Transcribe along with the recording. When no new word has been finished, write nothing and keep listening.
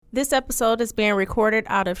This episode is being recorded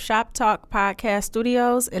out of Shop Talk Podcast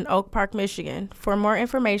Studios in Oak Park, Michigan. For more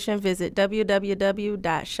information, visit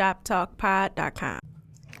www.shoptalkpod.com.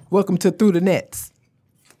 Welcome to Through the Nets.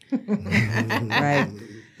 Right.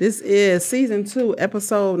 This is season 2,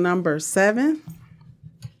 episode number 7.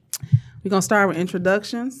 We're going to start with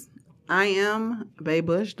introductions. I am Bae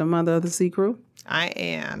Bush, the mother of the C Crew. I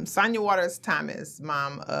am Sonia Waters Thomas,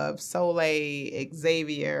 mom of Soleil,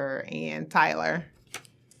 Xavier, and Tyler.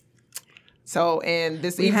 So, and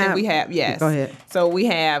this evening we have, yes. Go ahead. So we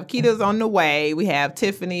have Keita's on the way. We have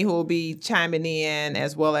Tiffany who will be chiming in,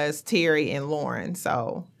 as well as Terry and Lauren.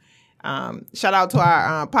 So, shout out to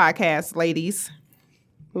our podcast ladies.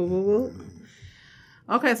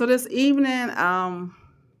 Okay, so this evening,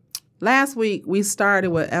 last week we started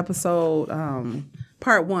with episode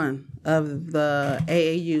part 1 of the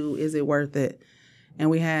AAU, Is It Worth It? And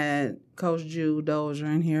we had Coach Jude Dozier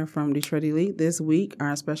in here from Detroit Elite. This week,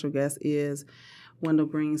 our special guest is Wendell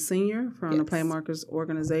Green Sr. from the Playmakers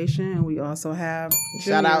organization. And we also have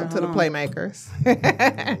Shout out to the Playmakers.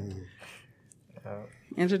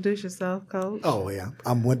 Introduce yourself, Coach. Oh, yeah.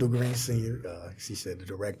 I'm Wendell Green Sr. She said the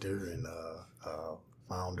director and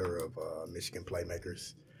founder of Michigan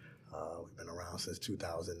Playmakers. We've been around since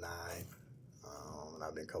 2009. And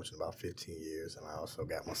I've been coaching about 15 years. And I also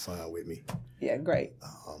got my son with me. Yeah, great.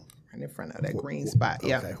 Right in front of that green spot.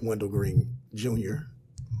 Yeah. Okay. Wendell Green Jr.,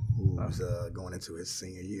 who's going into his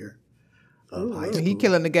senior year of high school. He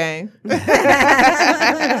killing the game. Right.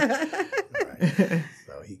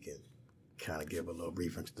 So he can kind of give a little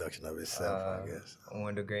brief introduction of himself, I guess. I'm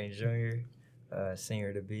Wendell Green Jr.,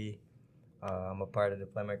 senior to be. I'm a part of the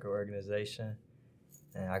Playmaker organization,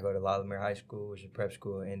 and I go to Latimer High School, which is a prep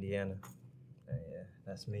school in Indiana. And yeah,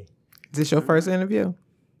 that's me. Is this your first interview?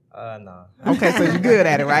 No. Okay, so you're good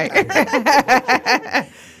at it, right?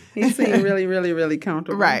 He seemed really, really, really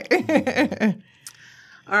comfortable. Right.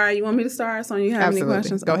 All right, you want me to start? So you have Absolutely. any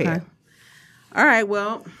questions? Go ahead. All right,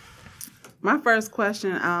 well, my first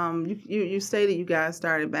question, you stated you guys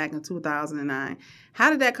started back in 2009. How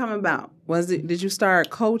did that come about? Did you start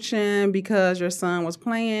coaching because your son was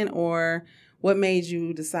playing, or what made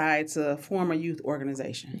you decide to form a youth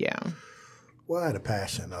organization? Yeah. Well, I had a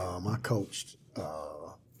passion. I coached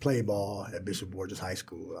played ball at Bishop Borges High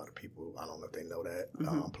School. A lot of people, I don't know if they know that,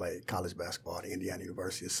 played college basketball at Indiana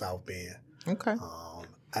University of South Bend. Okay.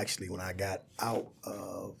 Actually, when I got out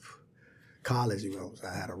of college,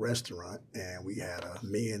 I had a restaurant, and we had a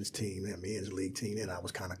men's team, a men's league team, and I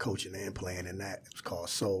was kind of coaching and playing in that. It was called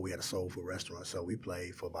Soul. We had a soul food restaurant, so we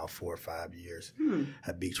played for about 4 or 5 years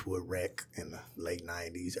at Beechwood Rec in the late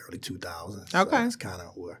 90s, early 2000s. So Okay. that's kind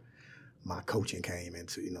of where my coaching came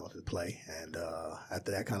into, to play. And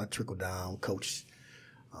after that kind of trickled down, coached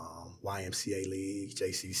YMCA League,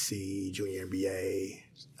 JCC, Junior NBA.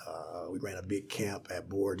 We ran a big camp at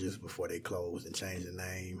Borges before they closed and changed the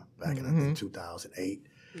name back in, I think, 2008.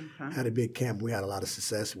 Okay. Had a big camp. We had a lot of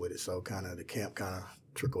success with it. So kind of the camp kind of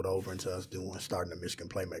trickled over into us starting the Michigan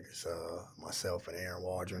Playmakers. Myself and Aaron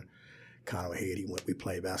Waldron kind of ahead. We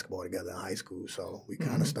played basketball together in high school. So we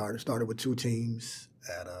kind of started with 2 teams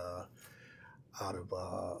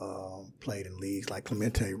played in leagues like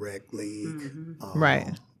Clemente Rec League.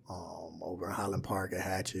 Right. Over in Highland Park at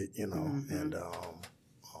Hatchet, and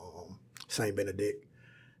St. Benedict.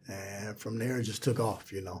 And from there, it just took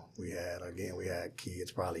off, We had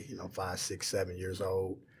kids probably, 5, 6, 7 years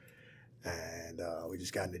old. And we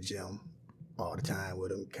just got in the gym all the time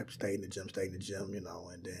with them, stayed in the gym, and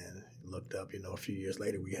then looked up, a few years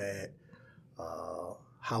later, we had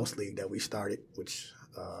house league that we started, which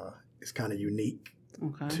is kind of unique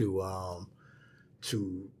to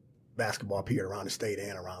basketball period around the state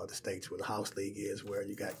and around the states, where the house league is, where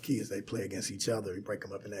you got kids, they play against each other. You break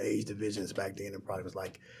them up in the age divisions. Back then, it probably was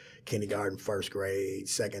like kindergarten, 1st grade,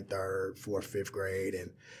 2nd, 3rd, 4th, 5th grade, and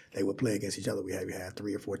they would play against each other. We had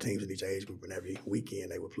 3 or 4 teams in each age group, and every weekend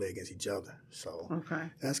they would play against each other. So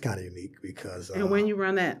that's kind of unique because. And when you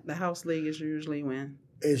run that, the house league is usually when?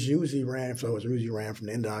 It usually ran from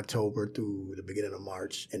the end of October through the beginning of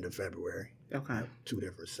March, end of February. Okay. 2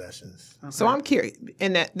 different sessions. Okay. So I'm curious,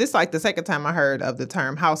 and this is like the second time I heard of the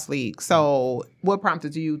term house league. So what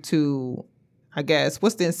prompted you to, I guess,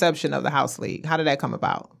 what's the inception of the house league? How did that come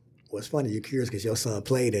about? Well, it's funny you're curious because your son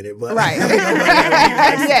played in it, but right.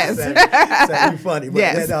 Yes. So funny, but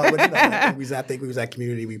yes. I think we was at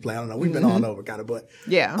community. We play. I don't know. We've been all over, kind of, but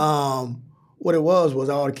yeah. What it was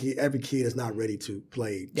every kid is not ready to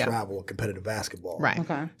play travel or competitive basketball. Right.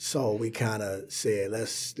 Okay. So we kind of said,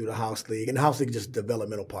 let's do the house league, and the house league is just the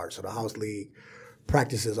developmental part. So the house league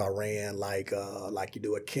practices are ran like you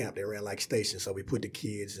do at camp. They ran like stations. So we put the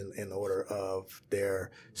kids in order of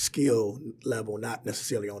their skill level, not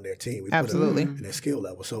necessarily on their team. We Absolutely. put them in their skill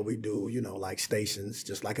level. So we do, like stations,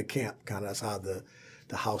 just like a camp. Kind of that's how the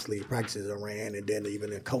house league practices are ran. And then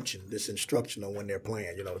even in coaching, this instructional when they're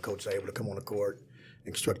playing. The coach is able to come on the court,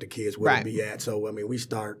 instruct the kids where to be at. So, we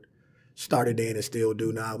started then and still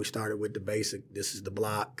do now. We started with the basic. This is the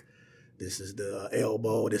block. This is the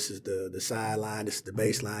elbow. This is the sideline. This is the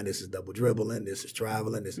baseline. This is double dribbling. This is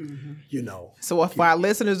traveling. This, So for our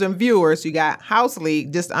listeners and viewers, you got house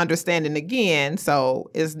league, just understanding again.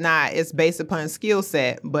 So it's based upon skill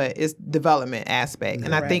set, but it's development aspect.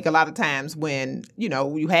 And I think a lot of times when,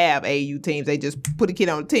 you have AAU teams, they just put a kid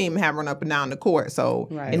on the team and have run up and down the court. So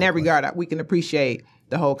in that regard, we can appreciate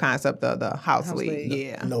the whole concept of the house league.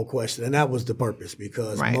 Yeah. No question. And that was the purpose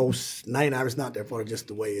because most 99% is not that far, just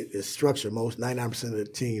the way it's structured. Most 99% of the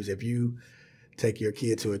teams, if you take your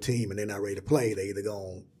kid to a team and they're not ready to play, they either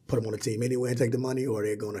going to put them on the team anyway and take the money, or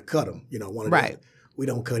they're going to cut them. One of those. We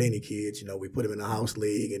don't cut any kids. We put them in a house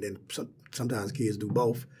league, and then sometimes kids do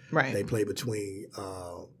both. Right. They play between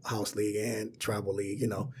house league and travel league,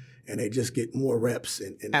 and they just get more reps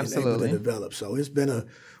and able to develop. So we've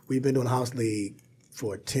been doing house league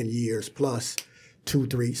for 10 years plus, 2,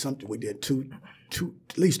 3, something. We did two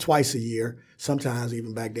at least twice a year. Sometimes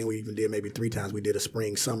even back then we even did maybe 3 times. We did a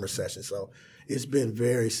spring summer session. So it's been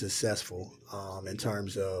very successful in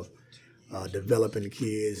terms of developing the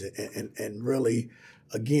kids and really,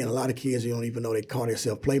 again, a lot of kids, you don't even know they call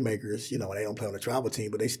themselves playmakers, and they don't play on the travel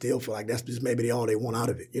team, but they still feel like that's just maybe all they want out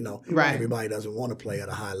of it, Right. Everybody doesn't want to play at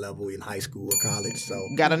a high level in high school or college, so.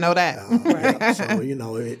 Got to know that. So,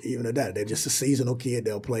 even at that, they're just a seasonal kid.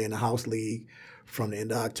 They'll play in the house league from the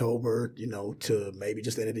end of October, to maybe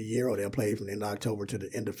just the end of the year, or they'll play from the end of October to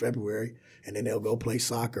the end of February, and then they'll go play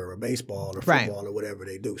soccer or baseball or football or whatever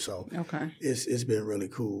they do. So it's been really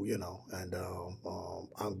cool, and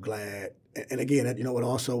I'm glad. And again, what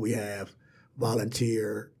also we have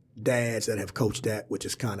volunteer dads that have coached that, which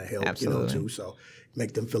has kind of helped, too. So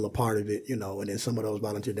make them feel a part of it, and then some of those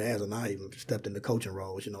volunteer dads are now even stepped into coaching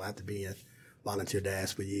roles, after being volunteer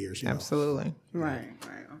dads for years. Absolutely. Right.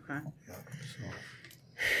 Okay. Yeah,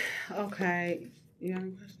 so. Okay. You have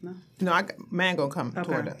any questions? No, man gonna come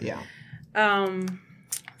toward it. Yeah.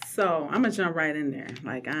 So I'm gonna jump right in there.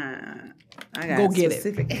 Like I got go get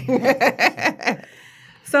specific. it.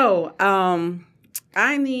 So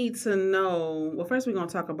I need to know. Well, first we're gonna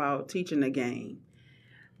talk about teaching the game.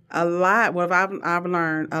 A lot. What I've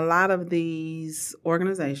learned. A lot of these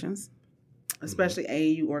organizations, especially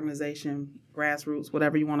AAU organization, grassroots,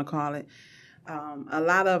 whatever you want to call it, a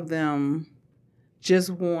lot of them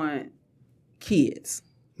just want kids.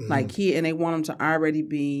 Like and they want them to already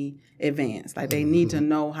be advanced. Like they need to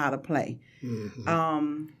know how to play.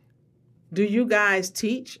 Do you guys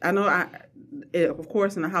teach? I know, of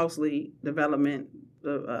course, in the house league development,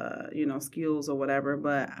 skills or whatever.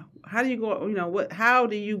 But how do you go? How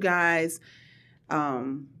do you guys?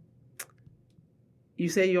 You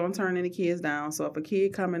say you don't turn any kids down. So if a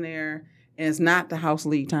kid come in there and it's not the house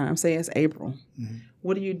league time, say it's April,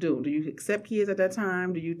 what do you do? Do you accept kids at that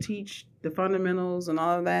time? Do you teach the fundamentals and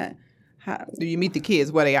all of that? Do you meet the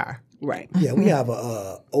kids where they are? Right. Yeah, we have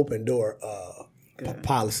a open door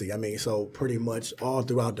policy. I mean, so pretty much all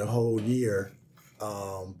throughout the whole year,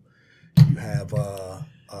 you have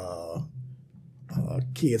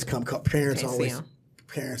kids come. Parents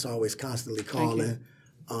always constantly calling,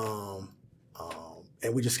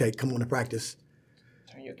 and we just say, "Come on to practice."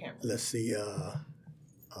 Turn your camera. Let's see.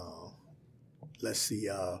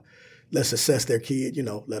 Let's assess their kid.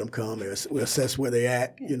 Let them come. And we assess where they're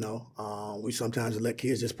at. We sometimes let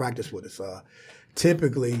kids just practice with us.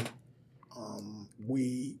 Typically,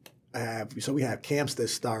 we have camps that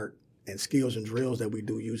start and skills and drills that we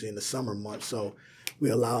do usually in the summer months. So we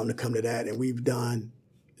allow them to come to that, and we've done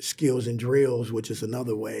skills and drills, which is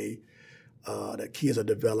another way that kids are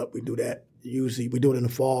developed. We do that usually. We do it in the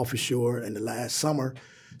fall for sure. And the last summer,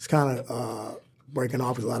 it's kind of breaking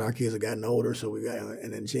off because a lot of our kids have gotten older. So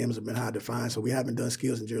and then gyms have been hard to find. So we haven't done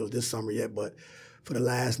skills and drills this summer yet. But for the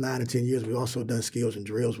last 9 or 10 years, we've also done skills and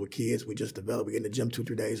drills with kids. We just develop. We get in the gym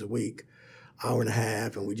 2-3 days a week, hour and a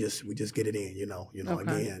half, and we just get it in. Okay.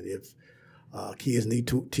 Again, if kids need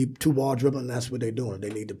two ball dribbling, that's what they're doing. They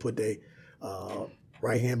need to put their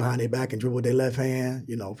right hand behind their back and dribble with their left hand.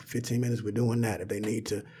 For 15 minutes, we're doing that. If they need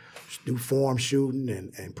to do form shooting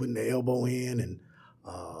and putting their elbow in and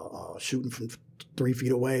shooting from 3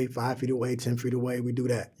 feet away, 5 feet away, 10 feet away, we do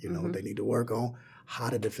that. If they need to work on how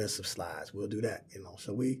to defensive slides, we'll do that.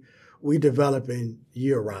 So we developing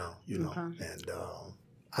year round. Okay. And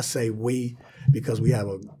I say we because we have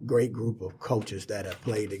a great group of coaches that have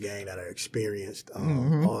played the game, that are experienced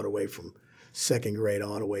all the way from second grade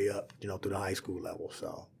all the way up, through the high school level.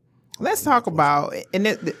 So let's talk about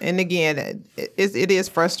and again, it is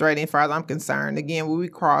frustrating as far as I'm concerned. Again, when we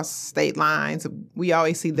cross state lines, we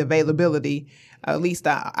always see the availability, at least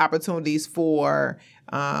the opportunities for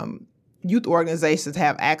youth organizations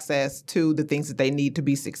have access to the things that they need to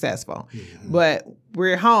be successful. Mm-hmm. But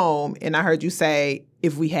we're home, and I heard you say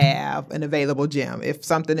if we have an available gym, if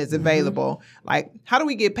something is available, like how do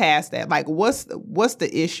we get past that? Like what's the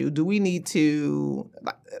issue? Do we need to,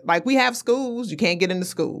 like we have schools, you can't get into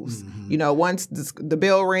schools. Mm-hmm. Once the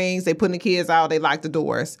bell rings, they putting the kids out, they lock the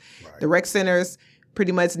doors. Right. The rec centers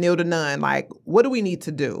pretty much nil to none. Like what do we need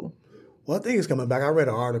to do? Well, I think it's coming back. I read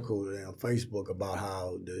an article on Facebook about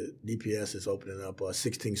how the DPS is opening up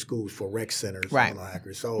 16 schools for rec centers. Right.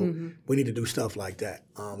 So we need to do stuff like that.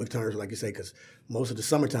 In terms of, like you say, because most of the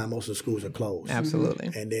summertime, most of the schools are closed.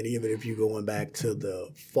 Absolutely. And then even if you're going back to the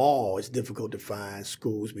fall, it's difficult to find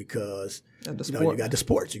schools because you got the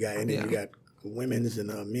sports. You got women's and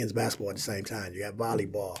men's basketball at the same time. You got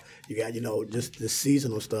volleyball. You got, just the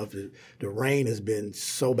seasonal stuff. The rain has been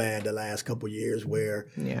so bad the last couple of years where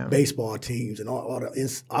baseball teams and all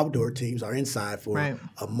the outdoor teams are inside for a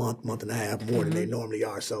month and a half more than they normally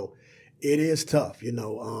are. So it is tough, you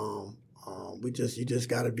just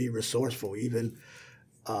got to be resourceful. Even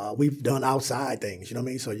we've done outside things, you know what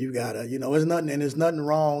I mean? So you got to, there's nothing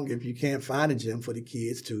wrong if you can't find a gym for the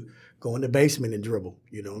kids to go in the basement and dribble,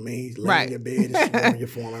 you know what I mean? Lay in your bed and swim your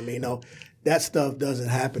form. I mean, that stuff doesn't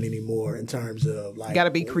happen anymore in terms of like. You got to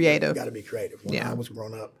be creative. You got to be creative. When I was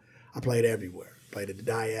growing up, I played everywhere. Played at the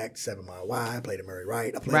Dyack, 7 Mile Y, played at Murray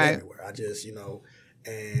Wright. I played everywhere. I just,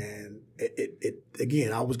 and it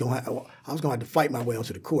again, I was going to have to fight my way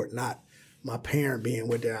onto the court, not my parent being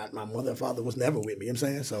with there. My mother and father was never with me, you know what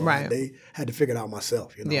I'm saying? So they had to figure it out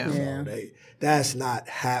myself, So that's not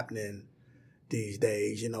happening these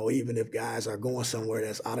days, even if guys are going somewhere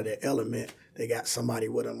that's out of their element, they got somebody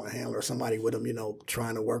with them, a handler, or somebody with them,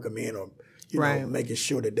 trying to work them in or, making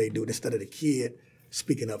sure that they do it instead of the kid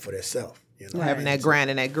speaking up for themselves. Having that grind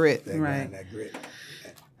and that grit.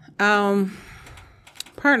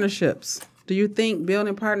 Partnerships. Do you think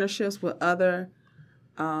building partnerships with other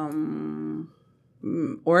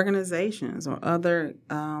organizations or other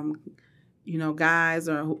guys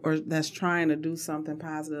or that's trying to do something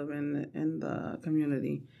positive in the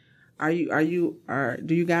community,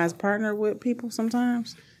 do you guys partner with people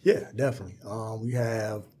sometimes? Yeah, definitely. We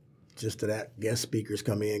have just that guest speakers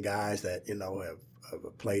come in, guys that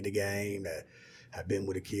have played the game, that have been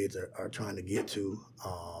where the kids are trying to get to.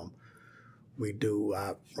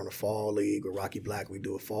 I run a fall league with Rocky Black. We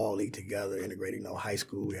do a fall league together, integrating high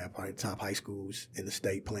school. We have probably the top high schools in the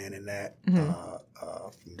state playing in that.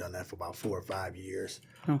 We've done that for about 4 or 5 years.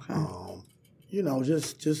 Okay.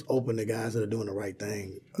 Just open to guys that are doing the right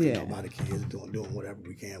thing. By the kids, doing whatever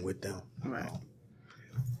we can with them. Right.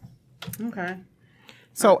 Okay.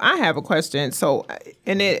 So I have a question. So,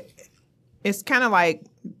 and it's kind of like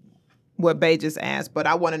what Bay just asked, but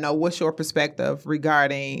I want to know what's your perspective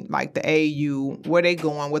regarding like the AAU, where they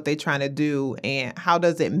going, what they trying to do, and how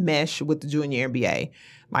does it mesh with the Junior NBA?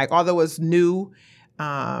 Like, although it's new,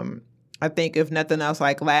 I think if nothing else,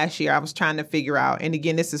 like last year, I was trying to figure out, and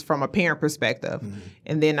again, this is from a parent perspective,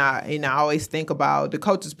 and then I always think about the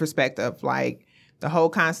coach's perspective. Like the whole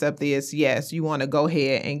concept is, yes, you want to go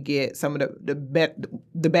ahead and get some of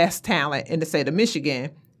the best talent in the state of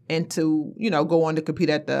Michigan, and to, go on to compete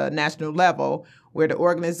at the national level where the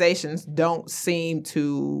organizations don't seem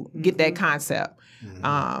to get that concept.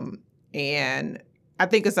 And I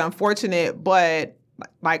think it's unfortunate, but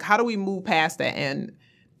like, how do we move past that? And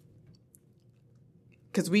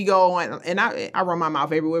because we go on, and I run my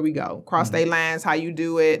mouth everywhere we go, cross state lines, how you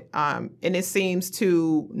do it. And it seems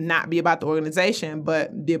to not be about the organization,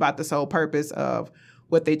 but be about the sole purpose of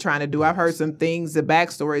what they're trying to do. I've heard some things, the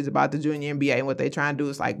backstories about the Junior NBA, and what they're trying to do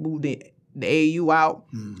is like move the AAU out.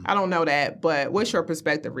 I don't know that, but what's your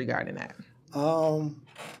perspective regarding that?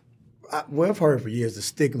 I've heard for years the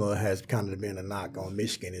stigma has kind of been a knock on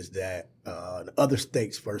Michigan is that the other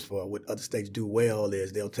states, first of all, what other states do well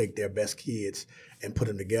is they'll take their best kids and put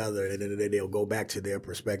them together, and then they'll go back to their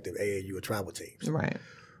prospective AAU or tribal teams. Right.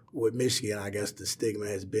 With Michigan, I guess the stigma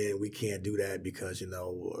has been we can't do that because,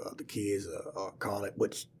 the kids are call it,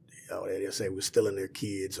 which, they'll say we're stealing their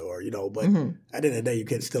kids or, but at the end of the day, you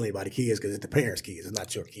can't steal anybody's kids because it's the parents' kids. It's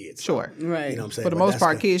not your kids. Sure. Right. You know what I'm saying? For the most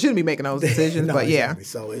part, kids shouldn't be making those decisions, no, but exactly.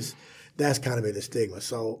 So that's kind of been the stigma.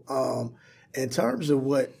 So in terms of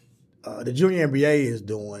what the Junior NBA is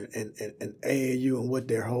doing and AAU and what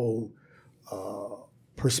their whole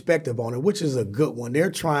perspective on it, which is a good one.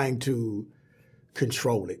 They're trying to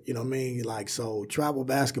control it. You know what I mean? Like, so travel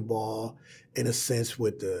basketball, in a sense,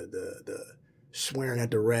 with the swearing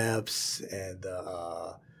at the refs and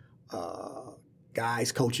the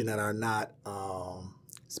guys coaching that are not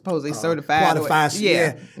supposedly certified. Qualified.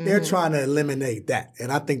 Yeah. They're trying to eliminate that.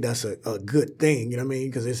 And I think that's a good thing, you know what I mean?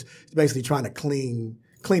 Because it's basically trying to clean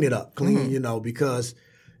it up, you know, because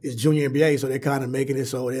it's junior NBA, so they're kind of making it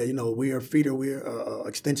so that, you know, we're an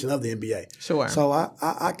extension of the NBA. Sure. So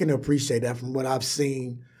I can appreciate that from what I've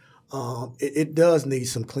seen. It does need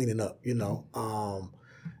some cleaning up, you know.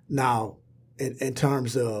 Now, in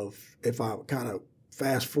terms of, if I kind of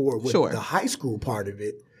fast forward with the high school part of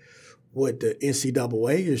it, what the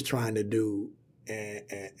NCAA is trying to do,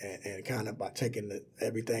 and kind of by taking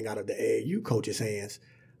everything out of the AAU coaches' hands,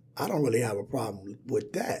 I don't really have a problem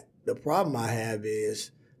with that. The problem I have is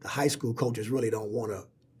the high school coaches really don't want to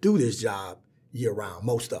do this job year round.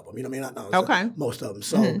 Most of them, you know what I mean? Okay. Most of them.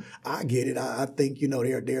 So I get it. I think, you know,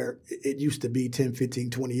 it used to be 10, 15,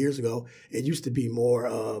 20 years ago. It used to be more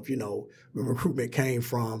of, you know, recruitment came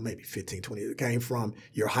from maybe 15, 20 years. It came from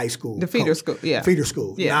your high school. The feeder school. Yeah. Feeder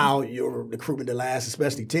school. Yeah. Now your recruitment that lasts,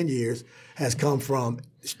 especially 10 years, has come from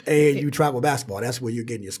AAU travel basketball. That's where you're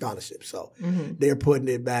getting your scholarship. So they're putting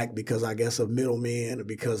it back because, I guess, of middlemen, or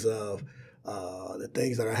because of the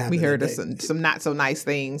things that are happening. We heard of some not so nice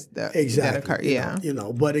things that occur. Yeah. You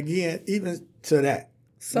know, but again, even to that,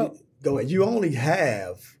 So go ahead. You only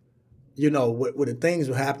have, you know, with the things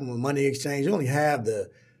that happen with money exchange, you only have the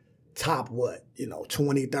top,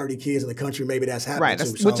 20, 30 kids in the country, maybe that's happening to.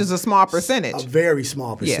 Right, which is a small percentage. A very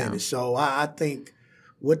small percentage. Yeah. So I think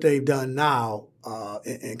what they've done now,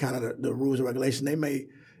 and kind of the rules and regulations, they may,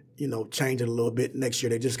 you know, change it a little bit next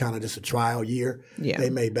year. They just kind of just a trial year. Yeah.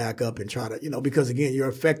 They may back up and try to, you know, because again, you're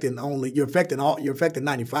affecting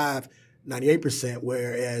 95, 98%,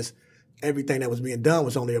 whereas everything that was being done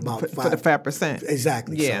was only about for the 5%.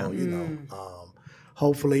 Exactly. Yeah. So, you know,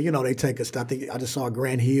 hopefully, you know, they take us. I think I just saw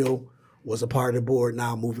Grant Hill was a part of the board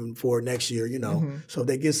now moving forward next year, you know. So if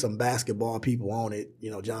they get some basketball people on it,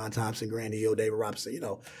 you know, John Thompson, Grant Hill, David Robinson, you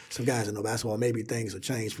know, some guys that know basketball, maybe things will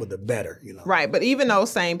change for the better, you know. Right, but even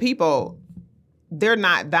those same people, they're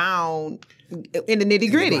not down in the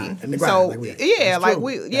nitty gritty. So we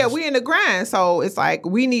in the grind. So it's like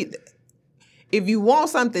we need, if you want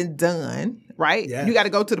something done, right? Yeah. You got to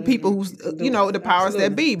go to the people who's, you know, the powers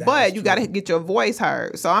that be. But you got to get your voice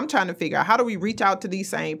heard. So I'm trying to figure out, how do we reach out to these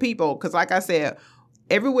same people? Because like I said,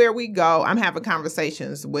 everywhere we go, I'm having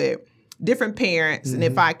conversations with different parents, and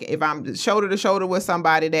if I'm shoulder to shoulder with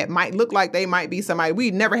somebody that might look like they might be somebody,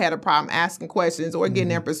 we never had a problem asking questions or getting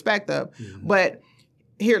their perspective. But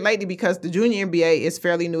here lately, because the junior NBA is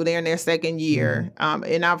fairly new, they're in their second year,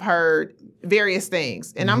 and I've heard various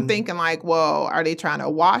things, and I'm thinking like, well, are they trying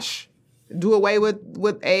to do away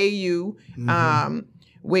with AAU,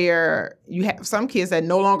 where you have some kids that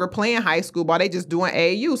no longer playing high school, but they just doing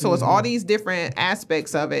AAU. So it's all these different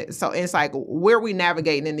aspects of it. So it's like, where are we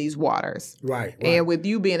navigating in these waters? Right. And with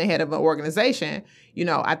you being the head of an organization, you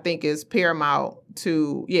know, I think it's paramount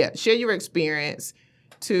to, share your experience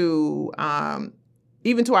to,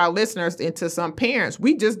 even to our listeners and to some parents.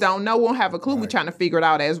 We just don't know. We don't have a clue. We're trying to figure it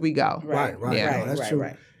out as we go. Right. Yeah. No, that's true.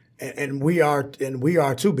 Right. And we are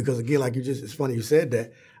too, because again, like it's funny you said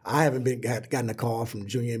that. I haven't gotten a call from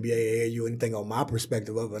junior NBA, AAU, anything on my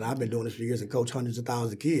perspective of it. I've been doing this for years and coach hundreds of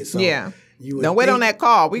thousands of kids. So don't wait on that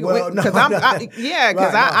call.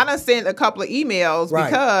 I done sent a couple of emails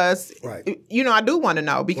because you know, I do want to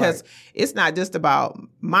know, because it's not just about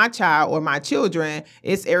my child or my children.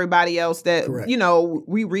 It's everybody else that you know,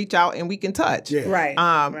 we reach out and we can touch. Yeah.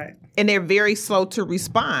 Right. And they're very slow to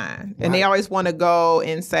respond, and they always want to go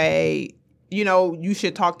and say, you know, you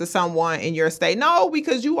should talk to someone in your state. No,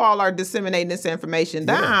 because you all are disseminating this information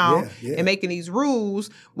down and making these rules,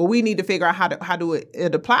 but we need to figure out how do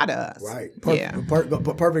it apply to us. Right.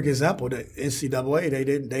 Perfect example. The NCAA,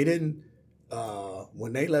 they didn't.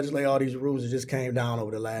 When they legislated all these rules, it just came down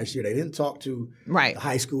over the last year. They didn't talk to the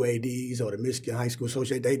high school ADs or the Michigan High School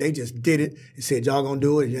Association. They just did it and said, y'all gonna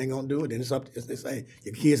do it. If you ain't gonna do it, then it's up to they say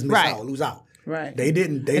your kids miss out, lose out. Right. They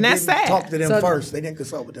didn't talk to them first. They didn't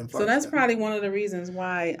consult with them first. So that's probably one of the reasons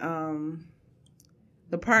why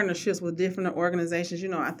the partnerships with different organizations, you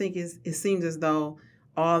know, I think it seems as though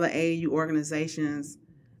all the AAU organizations,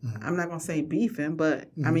 I'm not going to say beefing, but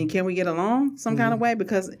I mean, can we get along some kind of way?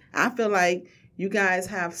 Because I feel like you guys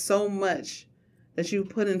have so much that you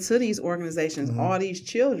put into these organizations, all these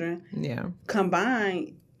children,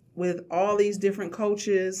 combined with all these different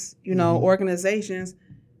coaches, you know, organizations.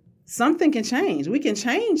 Something can change. We can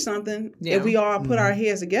change something if we all put our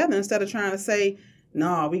heads together instead of trying to say,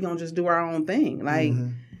 no, we gonna just do our own thing. Like,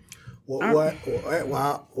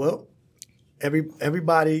 well,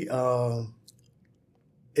 everybody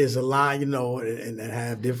is aligned, and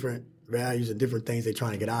have different values and different things they're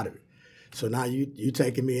trying to get out of it. So now you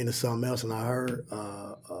taking me into something else, and I heard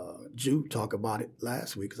Jude talk about it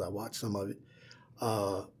last week because I watched some of it.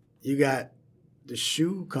 You got the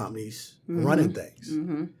shoe companies running things.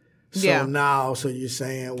 Mm-hmm. So now, so you're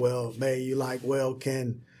saying, well, man, you like, well,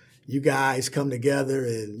 can you guys come together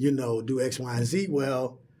and, do X, Y, and Z?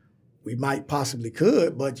 Well, we might possibly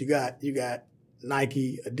could, but you got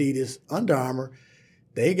Nike, Adidas, Under Armour.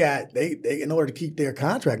 They in order to keep their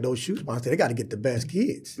contract, those shoe sponsors, they got to get the best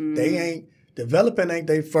kids. They developing ain't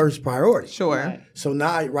their first priority. Sure. Right. So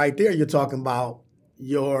now right there, you're talking about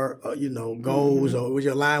your, goals or what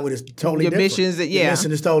your line with is totally your different. missions, Your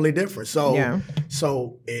mission is totally different. So,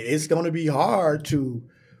 so it's going to be hard to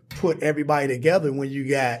put everybody together when you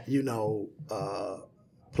got,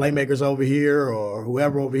 playmakers over here or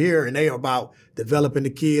whoever over here, and they are about developing the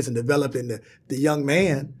kids and developing the young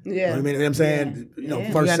man. Yeah. You know what I'm saying? First, You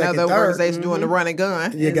got second, another third. organization doing the run and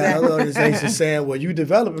gun. You got other organizations saying, well, you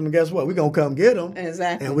develop them, and guess what? We're going to come get them.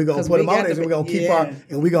 Exactly. And we're going to put them on there, and we're going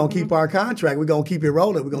to keep our contract. We're going to keep it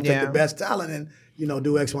rolling. We're going to take the best talent and,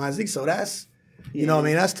 do X, Y, and Z. So that's,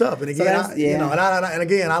 that's tough. And again, and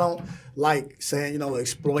again, I don't like saying,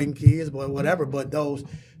 exploiting kids, but whatever, but the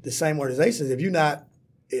same organizations, if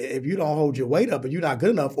you don't hold your weight up and you're not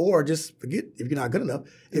good enough, or just forget if you're not good enough,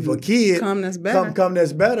 if a kid come that's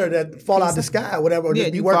better that fall out the sky, whatever, or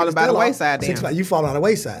just be you working fall by the wayside. You fall on the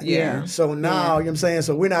wayside. Yeah. So now, you know what I'm saying?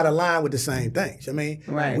 So we're not aligned with the same things. I mean,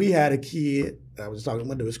 we had a kid, I was talking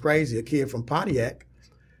about, it was crazy, a kid from Pontiac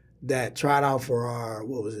that tried out for our,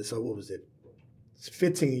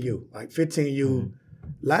 15U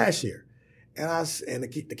last year. And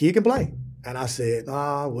the kid can play. And I said,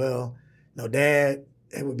 Dad,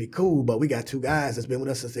 it would be cool, but we got two guys that's been with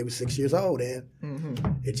us since they were 6 years old, and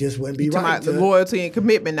it just wouldn't be right. The loyalty and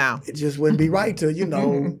commitment now. It just wouldn't be right to,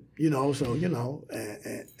 and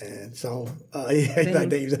so,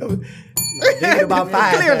 thinking about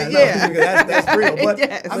 5 Clearly, times. That's real. But,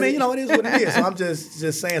 I mean, it is what it is. So I'm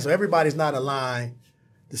just saying, so everybody's not aligned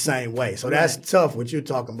the same way. So that's tough what you're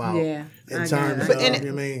talking about in terms of,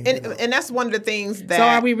 and that's one of the things that... So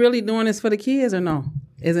are we really doing this for the kids or no?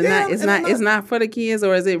 Is it not? It's not for the kids,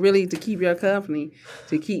 or is it really to keep your company,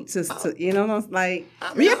 to because I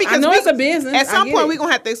know it's a business. At some point, we're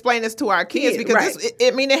gonna have to explain this to our kids because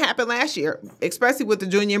it happened last year, especially with the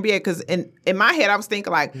junior NBA. Because in my head, I was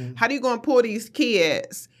thinking like, how do you gonna pull these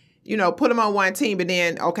kids? Put them on one team, and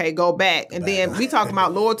then go back, and then we talking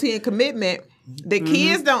about loyalty and commitment. The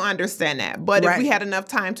kids don't understand that, but if we had enough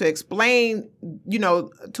time to explain,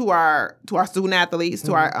 to our student athletes,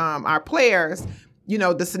 to our players.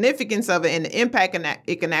 The significance of it and the impact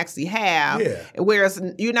it can actually have. Yeah. Whereas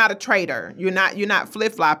you're not a traitor, you're not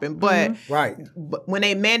flip flopping. But but when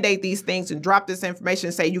they mandate these things and drop this information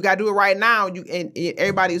and say you got to do it right now, and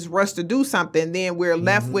everybody's rushed to do something, then we're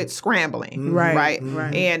left with scrambling, right?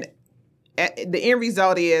 And the end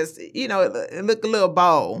result is, it look a little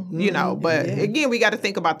bold, but again, we got to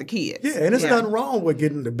think about the kids. Yeah, and there's nothing wrong with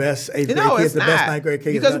getting the best 8th grade kids, the best 9th grade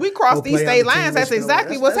kids. Because we cross these state lines, that's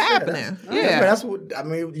exactly what's happening. That's what,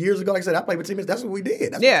 years ago, like I said, I played with teammates, that's what we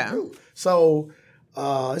did. That's what we do. So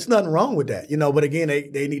it's nothing wrong with that, but again,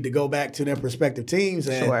 they need to go back to their respective teams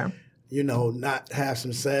and, not have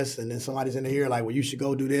some success, and then somebody's in here like, well, you should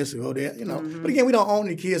go do this or go there, But again, we don't own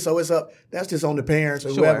the kids, so that's just on the parents or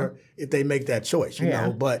whoever if they make that choice,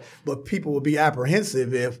 know. But people will be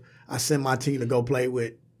apprehensive if I send my team to go play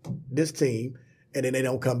with this team and then they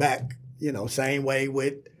don't come back, same way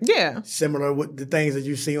with similar with the things that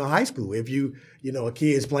you see in high school. If you a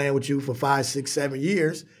kid's playing with you for 5, 6, 7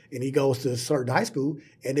 years and he goes to a certain high school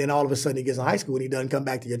and then all of a sudden he gets in high school and he doesn't come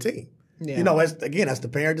back to your team. Yeah. That's the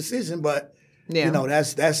parent decision, but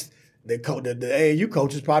that's the AAU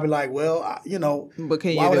coach is probably like, well, but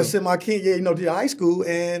why would I send my kid, to high school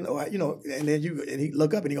and and then he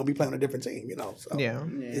look up and he gonna be playing on a different team, So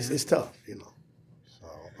it's tough,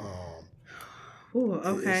 So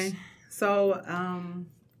okay. So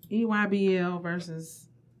EYBL versus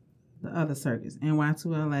the other circuits,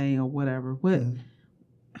 NY2LA or whatever. What?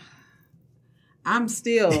 I'm just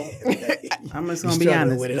gonna be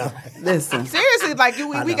honest with it. Listen, seriously, like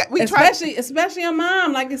we especially a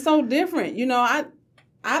mom, like it's so different. I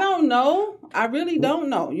don't know. I really don't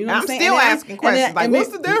know. I'm still asking questions. What's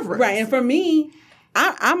the difference? Right, and for me,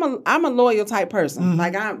 I'm a loyal type person.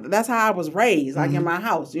 Like that's how I was raised. Like in my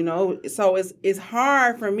house, So it's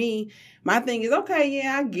hard for me. My thing is, okay,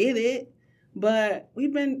 yeah, I get it, but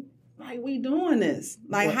we've been like, we doing this.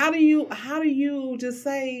 Like, how do you just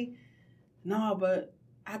say, no, but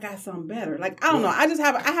I got something better? Like, I don't know. I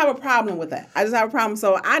have a problem with that. I just have a problem.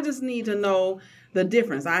 So I just need to know the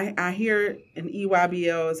difference. I hear an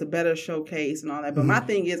EYBL is a better showcase and all that. But my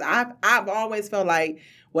thing is, I've always felt like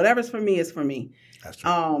whatever's for me is for me. That's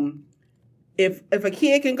true. If a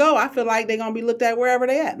kid can go, I feel like they're gonna be looked at wherever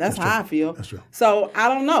they at. That's how I feel. That's true. So I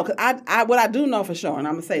don't know, cause I what I do know for sure, and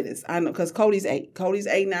I'm gonna say this, I know because Cody's 8. Cody's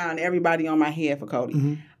 8 now, and everybody on my head for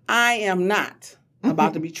Cody. I am not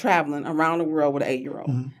about to be traveling around the world with an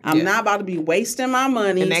 8-year-old. I'm not about to be wasting my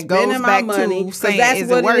money, and that spending goes my back money, to saying, that's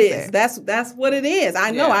what worth it is. That's what it is.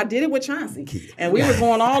 I know. I did it with Chauncey, and we were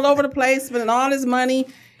going all over the place, spending all this money.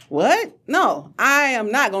 What? No, I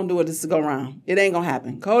am not gonna do it just to go around. It ain't gonna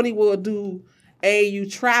happen. Cody will do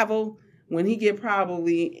AAU travel when he get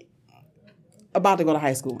probably about to go to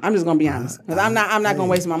high school. I'm just gonna be honest, because I'm not gonna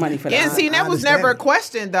waste my money for that. Yeah, see, that was never a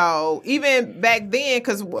question though, even back then,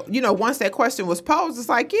 because once that question was posed, it's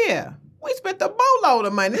like, yeah, we spent a boatload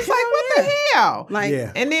of money. It's like, what the hell? Like,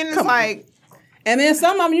 and then it's like, and then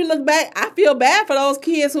some of them, you look back, I feel bad for those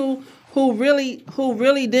kids who really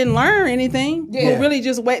didn't learn anything. Who really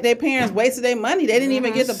just their parents wasted their money. They didn't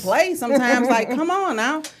even get to play sometimes. Like, come on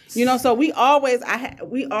now. So we always had.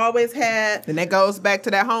 And that goes back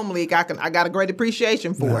to that home league. I got a great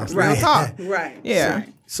appreciation for it. Right. Real talk. Right. Yeah.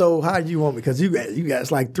 Right. So how do you want, because you got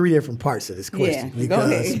it's like 3 different parts of this question. Yeah, go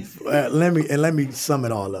ahead. Let me sum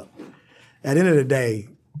it all up. At the end of the day,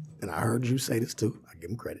 and I heard you say this too, I give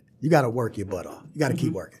them credit. You got to work your butt off. You got to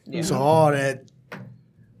keep working. Yeah. So all that.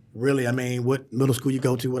 Really, I mean, what middle school you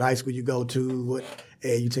go to, what high school you go to, what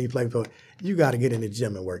AAU team you play for, you got to get in the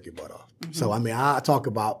gym and work your butt off. So, I mean, I'll talk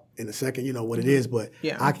about in a second, what it is, but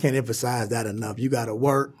I can't emphasize that enough. You got to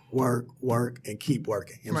work, and keep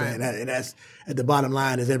working. You know what I'm saying? And that's, at the bottom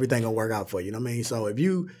line, is everything going to work out for you. You know what I mean? So if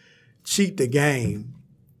you cheat the game,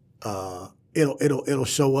 it'll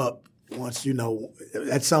show up once,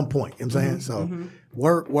 at some point. You know what I'm saying? So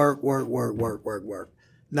work.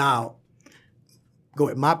 Now, go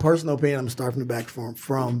ahead. My personal opinion, I'm starting from the back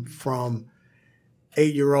from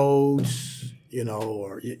 8-year-olds,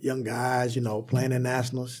 or young guys, playing in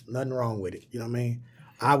nationals. Nothing wrong with it. You know what I mean?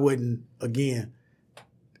 I wouldn't, again,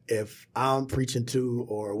 if I'm preaching to,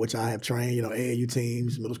 or which I have trained, AAU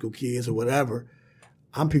teams, middle school kids or whatever,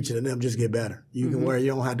 I'm preaching to them, just get better. You can worry, you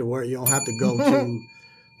don't have to worry, you don't have to go to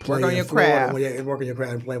play work on your craft. And work on your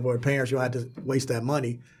craft and play for parents. You don't have to waste that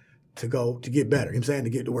money to go to get better. You know what I'm saying? To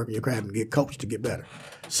get to work in your craft and get coached to get better.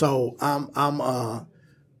 So I'm a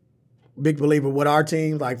big believer with our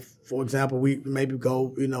team. Like, for example, we maybe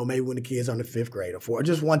go, maybe when the kids are in the 5th grade or 4th,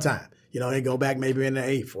 just one time. They go back maybe in the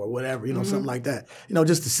 8th or whatever, something like that.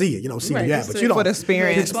 Just to see it, see where you at. But you don't, for the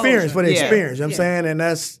experience. For the experience, you know what I'm saying?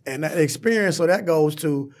 And that experience, so that goes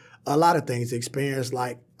to a lot of things. Experience,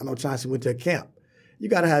 like, I know Chauncey went to a camp. You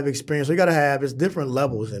got to have experience. So you got to have, it's different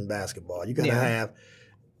levels in basketball. You got to have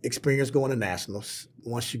experience going to nationals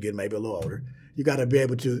once you get maybe a little older. You got to be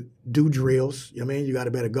able to do drills. You know what I mean? You got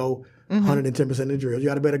to be able to go 110% of the drills. You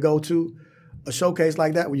got to be able to go to a showcase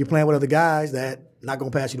like that where you're playing with other guys that not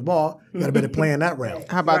going to pass you the ball. You got to be able to play in that realm.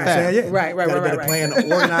 How about that? Yeah. Right. You got to be able to play in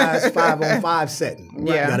an organized 5-on-5 setting.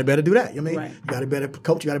 Yeah. You got to be able to do that. You know what I mean? Right. You got to be able to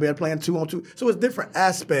coach. You got to be able to play in 2-on-2. So it's different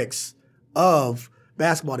aspects of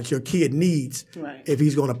basketball that your kid needs if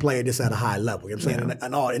he's going to play this at a high level. You know what I'm saying?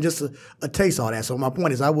 And all, and just a taste of all that. So my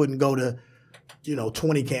point is, I wouldn't go to,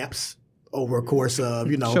 20 camps over a course of,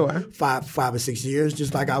 5 or 6 years,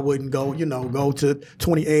 just like I wouldn't go, go to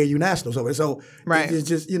 20 AAU nationals over. So it's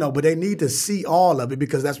just, but they need to see all of it,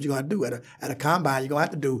 because that's what you're going to do at a combine. You're going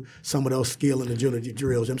to have to do some of those skill and agility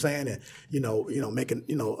drills. You know what I'm saying? And, making,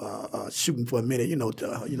 shooting for a minute,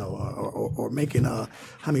 or making how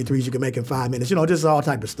many threes you can make in 5 minutes, just all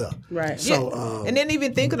type of stuff. Right. So, and then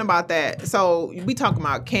even thinking about that, so we talking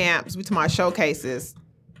about camps, we talking about showcases,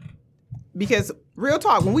 because real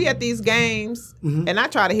talk, when we at these games, and I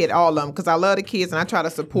try to hit all of them because I love the kids and I try to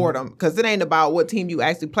support them, because it ain't about what team you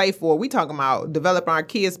actually play for. We talking about developing our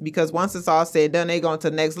kids, because once it's all said and done, they going to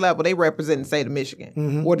the next level. They represent the state of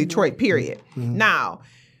Michigan or Detroit, period. Now,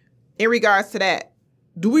 in regards to that,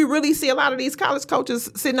 do we really see a lot of these college coaches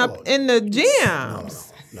sitting up in the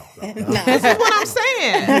gyms? No. This is what I'm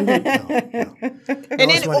saying. And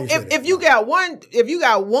then if you got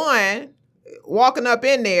one walking up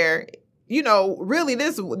in there, really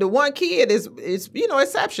the one kid is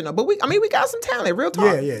exceptional. But we got some talent, real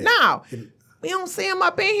talk. Yeah. Now, we don't see him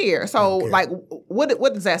up in here. So, like, what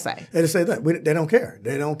does that say? They just say that. They don't care.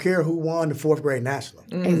 They don't care who won the 4th grade national.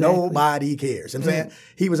 Nobody cares. You know what I'm saying?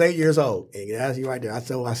 He was 8 years old. And that's you right there. I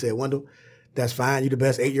said, Wendell, that's fine. You're the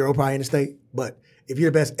best 8-year-old probably in the state. But if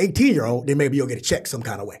you're the best 18-year-old, then maybe you'll get a check some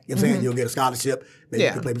kind of way. You know what I'm saying? You'll get a scholarship. Maybe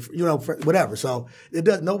you can play, whatever. So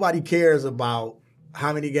nobody cares about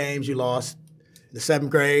how many games you lost in the 7th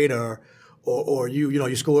grade or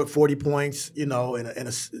you scored 40 points, in a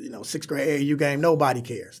 6th grade AAU game. Nobody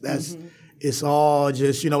cares. That's it's all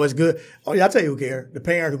just, it's good. Oh yeah, I'll tell you who cares. The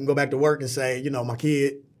parent who can go back to work and say, my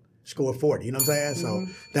kid scored 40. You know what I'm saying? So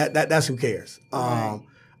that's who cares. Right.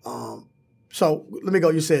 So let me go.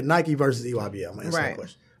 You said Nike versus EYBL. I'm gonna answer that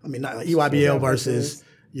question. I mean, EYBL versus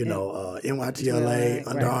NYTLA,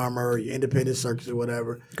 Under Armour, your independent circuits or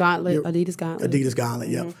whatever. Gauntlet, Adidas Gauntlet.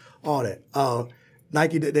 Yep. All that.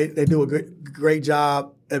 Nike, they do a great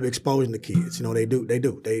job of exposing the kids. They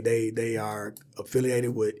do. They are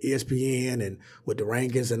affiliated with ESPN and with the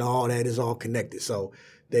rankings and all that is all connected. So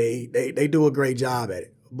they do a great job at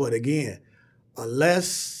it. But again,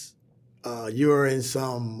 unless you're in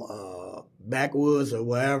some backwoods or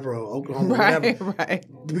wherever, or Oklahoma, whatever. Right.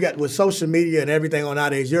 We got with social media and everything on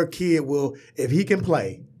nowadays, your kid will, if he can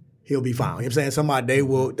play, he'll be found. You know what I'm saying? Somebody they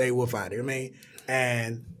will find it. I mean,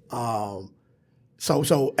 and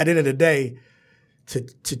so at the end of the day,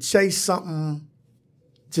 to chase something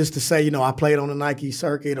just to say, I played on the Nike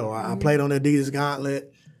circuit or I played on the Adidas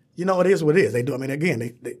Gauntlet, it is what it is. They do. I mean,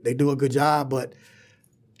 again, they do a good job, but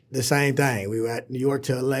the same thing. We were at New York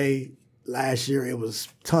to LA last year. It was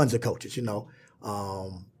tons of coaches.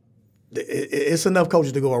 It's enough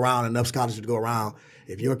coaches to go around, enough scholarships to go around.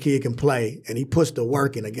 If your kid can play and he puts the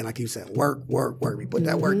work in, again, I keep saying work. We put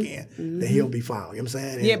that work in, then he'll be fine. You know what I'm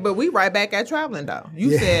saying? Yeah, but we right back at traveling though.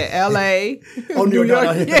 You said L.A., New New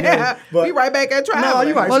York. York. We right back at traveling. No,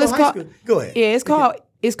 you're right. Well, it's called, go ahead. Yeah,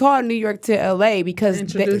 it's called New York to LA because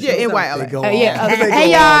NYLA.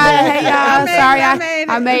 Hey y'all. Sorry,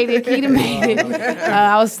 I made it. Keita made it.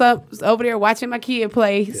 I was over there watching my kid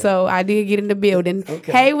play, so I did get in the building.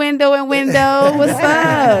 Okay. Hey, Wendell and Wendell, what's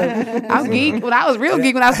up? I'm geek. When I was real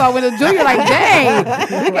geek when I saw Wendell Jr. Like,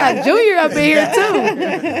 dang, we got Junior up in here too.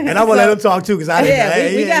 And I'm gonna let him talk too because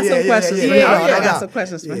we got some questions. I got some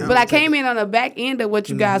questions for him. But I came in on the back end of what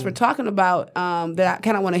you guys were talking about that I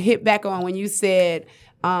kind of want to hit back on when you said.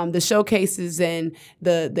 The showcases and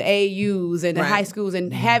the AAUs and the high schools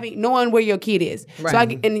and knowing where your kid is.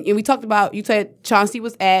 Right. So and we talked about, you said Chauncey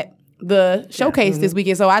was at the showcase this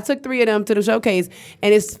weekend. So I took 3 of them to the showcase.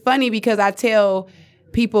 And it's funny because I tell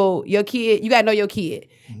people, your kid, you got to know your kid.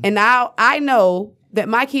 And now I know that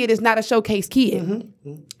my kid is not a showcase kid.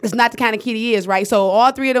 It's not the kind of kid he is, right? So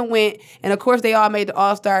all 3 of them went, and of course they all made the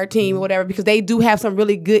all-star team or whatever because they do have some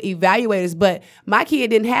really good evaluators. But my kid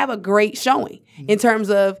didn't have a great showing in terms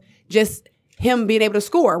of just him being able to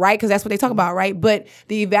score, right? Because that's what they talk about, right? But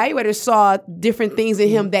the evaluators saw different things in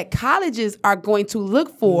him that colleges are going to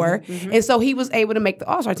look for, and so he was able to make the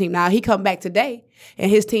all-star team. Now, he come back today, and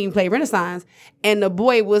his team played Renaissance, and the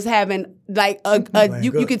boy was having, like,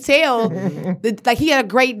 you could tell, like, he had a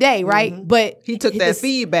great day, right? But he took that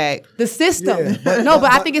feedback. The system. But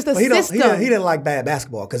I think it's the system. He didn't like bad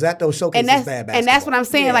basketball, because at those showcases, bad basketball. And that's what I'm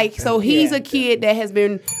saying. So he's a kid that has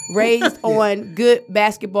been raised on good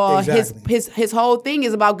basketball. Exactly. His whole thing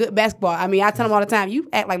is about good basketball. I mean, I tell him all the time, you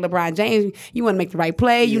act like LeBron James. You want to make the right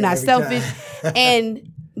play. You're not selfish.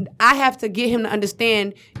 And I have to get him to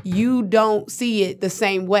understand you don't see it the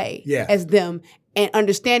same way as them. And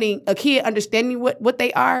a kid understanding what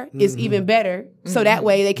they are is even better. So that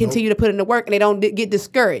way they continue to put in the work and they don't get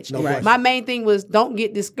discouraged. My main thing was don't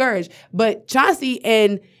get discouraged. But Chauncey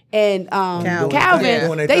and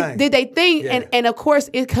Calvin, they did their thing, and of course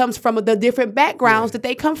it comes from the different backgrounds that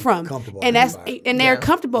they come from, and they're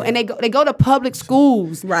comfortable, and they go to public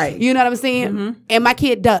schools, right? You know what I'm saying? And my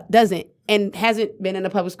kid doesn't, and hasn't been in a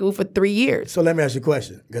public school for 3 years. So let me ask you a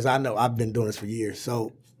question, because I know I've been doing this for years.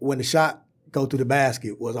 So when the shot go through the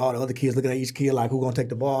basket, was all the other kids looking at each kid like, who gonna take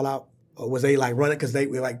the ball out? Or was they like running? Because they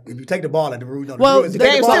were like, if you take the ball at the Bruins, the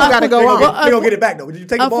game still got to go on. They don't get it back though. You take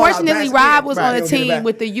the ball out, unfortunately, Rob was on a team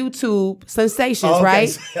with the YouTube sensations, right?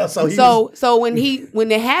 So when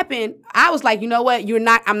it happened, I was like, you know what?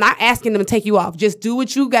 I'm not asking them to take you off. Just do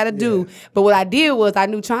what you got to do. But what I did was I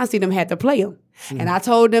knew Chauncey them had to play him. And I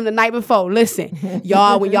told them the night before, listen,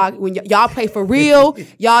 y'all, when y'all play for real,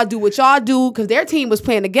 y'all do what y'all do, because their team was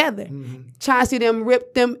playing together. Chauncey them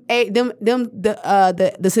ripped the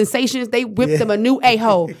sensations, they whipped them a new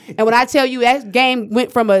a-hole. And when I tell you that game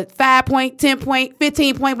went from a 5-point, 10-point,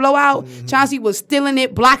 15-point blowout, Chauncey was stealing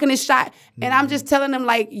it, blocking his shot. And I'm just telling them,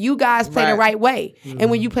 like, you guys play the right way. And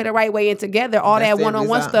when you play the right way and together, all that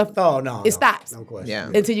one-on-one stuff, it stops. No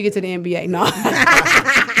question. Until you get to the NBA. No.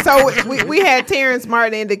 So we had Terrence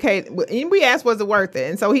Martin indicate, and we asked, was it worth it?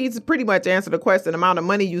 And so he's pretty much answered the question. The amount of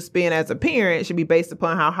money you spend as a parent should be based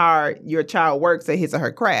upon how hard your child works at his or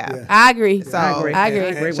her craft. Yeah. I agree. So I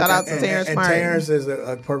agree. and shout out to Terrence and Martin. Terrence is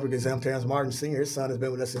a perfect example. Terrence Martin Sr., his son has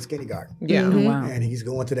been with us since kindergarten. Yeah. Wow. And he's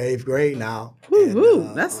going to the 8th grade now.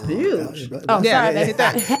 Woo-hoo, that's huge. Oh, Yeah, sorry. hit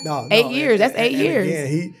that. No, 8 years. That's 8 and years.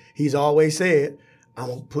 Again, he's always said, I'm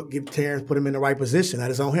gonna put him in the right position. That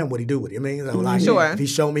is on him what he do with it. You know what I mean? So like, Sure. if he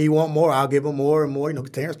show me he want more, I'll give him more and more. You know,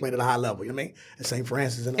 Terrence played at a high level. You know what I mean? At St.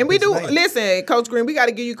 Francis And we do listen, Coach Green. We got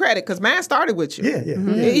to give you credit because man started with you. Yeah,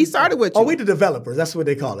 yeah. He started with you. Oh, we the developers. That's what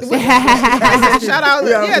they call us. shout out, shout out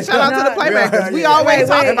to the playmakers. We always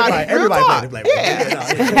talk about it. Everybody played the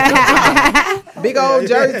playmakers. Yeah. Big old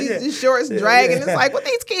jerseys, and shorts dragging. It's like, what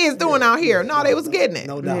these kids doing out here? No, they was getting it.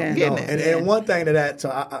 No doubt. Yeah. Getting No. it. And one thing so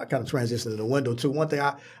I kind of transitioned to the window too. One thing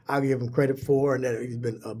I give him credit for, and that he's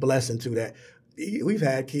been a blessing to that. We've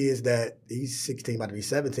had kids that he's 16, about to be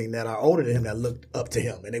 17, that are older than him that looked up to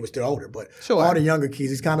him, and they were still older. But Sure. all the younger kids,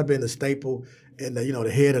 he's kind of been the staple and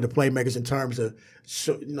the head of the playmakers in terms of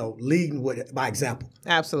leading by example.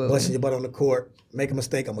 Absolutely. Busting your butt on the court, make a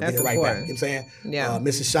mistake, I'm gonna That's get it right back. important. You know what I'm saying? Yeah.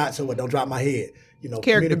 Missing shots, so what? Don't drop my head.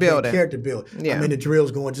 Character building. Character build. Yeah. I mean, the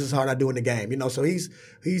drill's going just as hard as I do in the game. So he's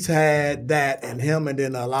had that, and him, and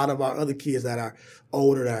then a lot of our other kids that are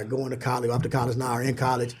older, that are going to college, off to college now, or in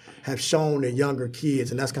college, have shown the younger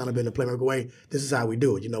kids, and that's kind of been the playmaker way. This is how we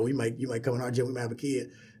do it. You might come in our gym, we might have a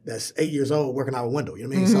kid that's 8 years old working out a window. You know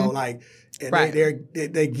what I mean? So like, and Right.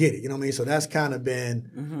 they get it. You know what I mean? So that's kind of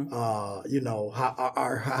been, how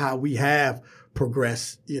we have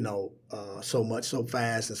progressed. So much, so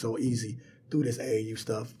fast, and so easy through this AAU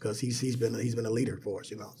stuff because he's been a leader for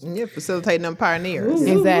us. Yeah, facilitating them pioneers.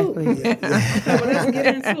 Exactly. Well, let's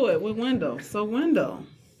get into it with Wendell. So Wendell,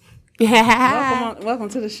 welcome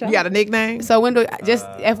to the show. You got a nickname? So Wendell, just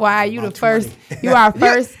FYI, you the about first. 20. You are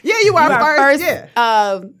first. Yeah, you are first. First,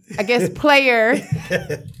 Yeah. I guess player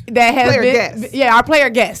that has Player been. guest. Yeah, our player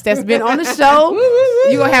guest that's been on the show.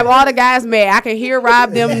 You gonna have all the guys mad. I can hear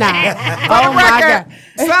Rob them now. Oh my God.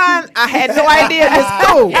 Son, I had no idea this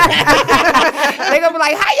school. They gonna be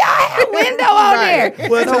like, how y'all have Window on Right. there?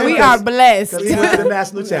 Well, So we are blessed. Because he went to the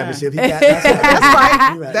national championship.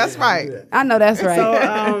 That's right. I know that's right.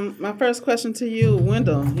 So, my first question to you,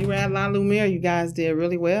 Wendell, you were at La Lumiere. You guys did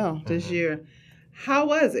really well this year. How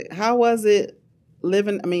was it? How was it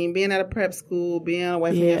being at a prep school, being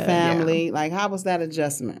away from your family? Like, how was that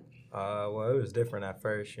adjustment? Well, it was different at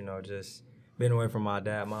first, just being away from my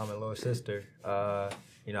dad, mom, and little sister. I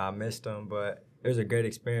missed them, but it was a great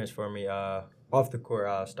experience for me. Off the court,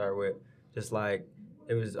 I'll start with, just like,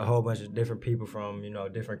 it was a whole bunch of different people from,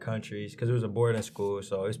 different countries, because it was a boarding school,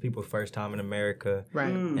 so it was people's first time in America.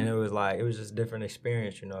 Right. And it was just a different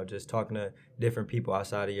experience, just talking to different people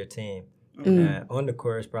outside of your team. And on the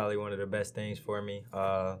court is probably one of the best things for me.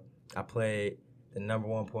 I played the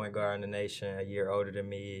 #1 point guard in the nation, a year older than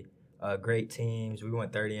me. Great teams. We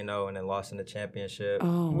went 30-0 and then lost in the championship.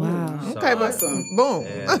 Oh wow. So, Okay, but boom.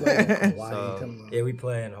 Yeah, we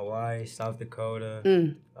play in Hawaii, South Dakota.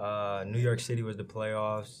 New York City was the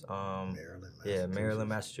playoffs. Maryland,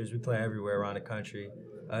 Massachusetts. We play everywhere around the country.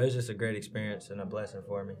 It was just a great experience and a blessing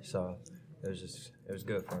for me. So it was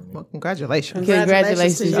good for me. Well, congratulations.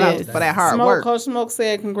 Congratulations, to you. yes. For that hard Smoke, work. Coach Smoke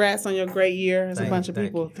said, congrats on your great year. There's a bunch of Thank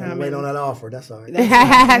people you. coming. Wait on that offer. That's all right.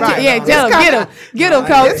 Yeah, tell him, get him,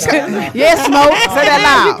 coach. Yes, Smoke. Say that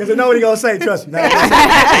loud. Because I know what he gonna say. Trust me.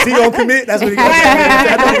 If he gonna commit, that's what he gonna say.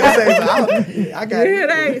 I know what he gonna say. I got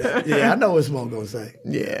it. Yeah, I know what Smoke gonna say.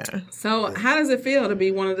 Yeah. So, how does it feel to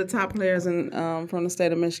be one of the top players from the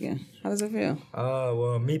state of Michigan? How does it feel?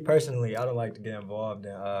 Well, me personally, I don't like to get involved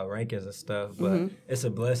in rankings and stuff, but it's a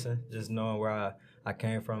blessing just knowing where I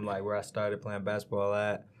came from, like where I started playing basketball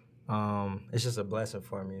at. It's just a blessing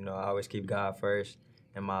for me. I always keep God first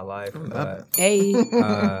in my life. But, Hey.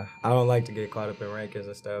 I don't like to get caught up in rankings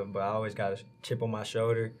and stuff, but I always got a chip on my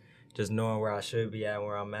shoulder, just knowing where I should be at,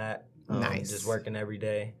 where I'm at. Nice. Just working every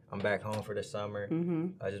day. I'm back home for the summer.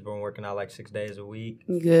 I just been working out like 6 days a week.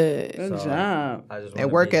 Good. Good So, job. I just And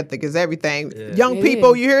wanna work be- ethic is everything. Yeah. Young It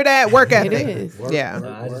people, is. you hear that? Work It ethic. is.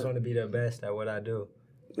 Yeah. I just want to be the best at what I do.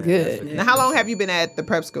 Good. Now, how long have you been at the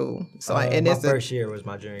prep school? So, and My this first year was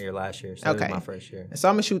my junior year last year, so it Okay. was my first year. So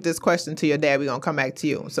I'm gonna shoot this question to your dad. We're gonna come back to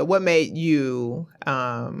you. So, what made you,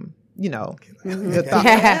 the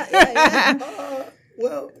thought?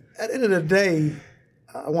 Well, at the end of the day,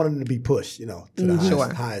 I wanted him to be pushed, to the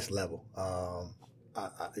Sure. highest level.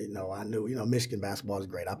 I knew, Michigan basketball is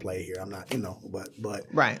great. I play here. I'm not, but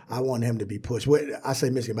Right. I want him to be pushed. I say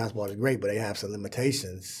Michigan basketball is great, but they have some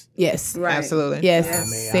limitations. Yes. Right. Absolutely. Yes. I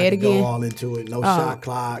mean, Say I it could go again. all into it. No shot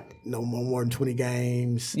clock. No more than 20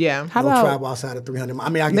 games. Yeah. How no about- travel outside of 300. I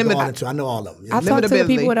mean, I can go all into. I know all of them. I talked to the Limitability.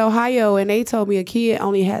 people in Ohio, and they told me a kid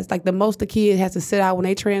only has the most a kid has to sit out when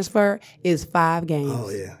they transfer is 5 games. Oh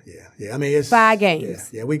yeah. I mean, it's 5 games.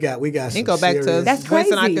 Yeah, we got. And Some go back to serious, That's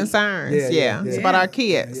voicing our crazy. concerns. Yeah, Yeah. yeah, It's yeah. about our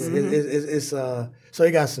kids. It's so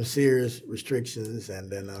you got some serious restrictions, and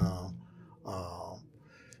then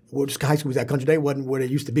just high schools at Country Day wasn't where they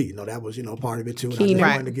used to be. That was part of it too. And Keenan. I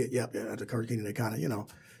Right. wanted to get at the Kurt Keenan, they kind of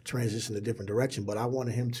transition a different direction. But I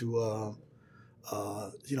wanted him to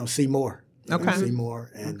see more. Okay. See more,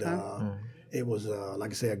 and it was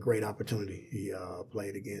like I say, a great opportunity. He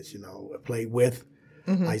played against played with.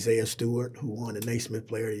 Isaiah Stewart, who won the Naismith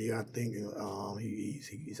Player of the Year, I think.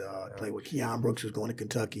 He's played with Keon Brooks, who's going to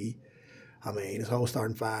Kentucky. I mean, his whole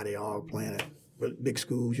starting five, they all playing at big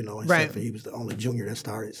schools, except Right. for he was the only junior that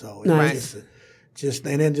started. So it Nice. was just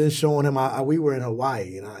and then just showing him. We were in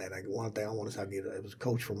Hawaii, and one thing I want to get it was a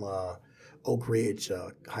coach from Oak Ridge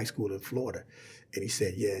High School in Florida. And he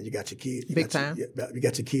said, "Yeah, you got your kid. You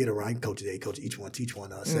got your kid around. Coach each one, teach one.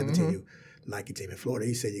 17U Nike team in Florida."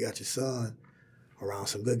 He said, "You got your son around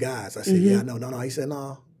some good guys." I said, "Yeah, no." He said,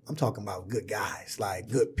 "No, I'm talking about good guys, like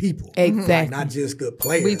good people, Exactly. like not just good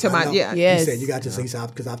players." We talking I about- know. yeah. Yes. He said, "You got your seats out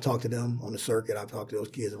because I've talked to them on the circuit. I've talked to those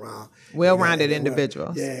kids around. Well-rounded Yeah,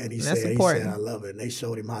 individuals. Yeah, and he That's said, important. I love it. And they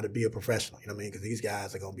showed him how to be a professional. You know what I mean? Because these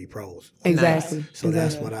guys are going to be pros. Exactly. So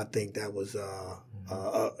that's what I think that was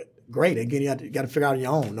great. Again, you got to figure out on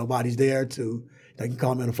your own. Nobody's there to. You can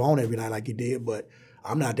call me on the phone every night like you did, but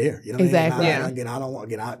I'm not there. You know what Exactly. I mean? Yeah. Again, I don't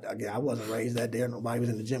want. I wasn't raised that there. Nobody was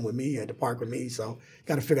in the gym with me, at the park with me. So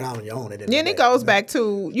got to figure it out on your own. Yeah, and it goes back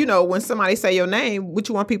to, when somebody say your name, what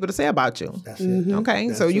you want people to say about you. That's it. Okay,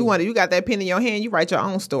 That's so it. you got that pen in your hand, you write your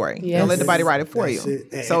own story. Yes. Don't let nobody write it for That's you.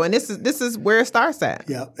 it. So, and this is where it starts at.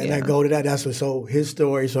 Yeah, and that go to that. That's what. So his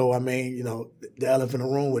story. So I mean, the elephant in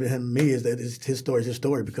the room with him and me is that his story is his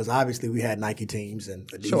story because obviously we had Nike teams and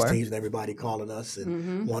Adidas Sure. teams and everybody calling us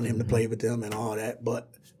and wanting him to play with them and all that. But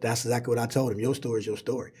that's exactly what I told him. Your story is your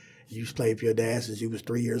story. You played for your dad since you was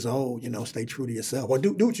 3 years old. Stay true to yourself. Or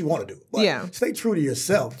do what you want to do. But Yeah. stay true to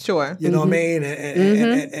yourself. Sure. You know what I mean?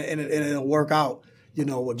 And it'll work out.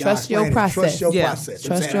 What Trust God's your plan is. process. Trust your Yeah. process.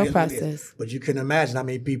 Trust I'm saying your that's what it is. process. But you can imagine how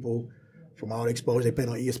many people from all the exposure they played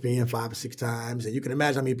on ESPN 5 or 6 times, and you can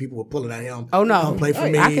imagine how many people were pulling at him. Oh, no. Come play for Oh,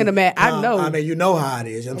 me. I can imagine. I know. I mean, you know how it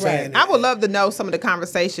is. You know what I'm saying? I would love to know some of the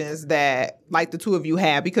conversations that, like, the two of you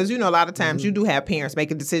have, because a lot of times you do have parents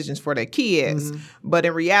making decisions for their kids, but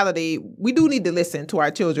in reality, we do need to listen to our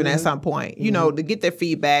children at some point, to get their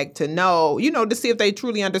feedback, to know, to see if they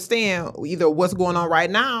truly understand either what's going on right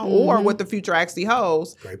now or what the future actually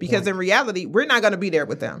holds. Because in reality, we're not going to be there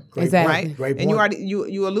with them, Exactly. right? Great And you point. already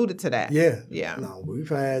you alluded to that. Yeah. No, we've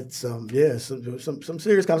had some serious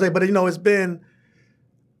conversations, but it's been.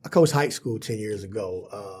 I coached high school 10 years ago.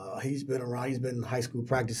 He's been around. He's been in high school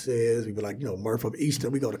practices. We've been like Murph up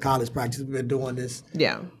Eastern. We go to college practices. We've been doing this.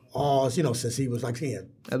 Yeah. All since he was like 10.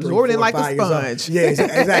 Absorbing it like a 5 years old. sponge. Yeah,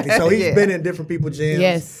 exactly. So he's Yeah. been in different people's gyms.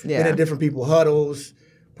 Yes. Yeah. Been in different people's huddles.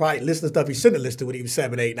 Probably listening to stuff he shouldn't have listened to when he was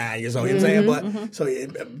 7, 8, 9 years old. You know what I'm saying? But so he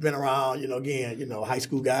been around, high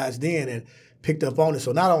school guys then and picked up on it.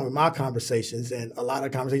 So not only my conversations and a lot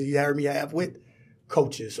of conversations you heard me have with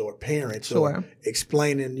coaches or parents Sure. or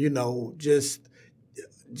explaining,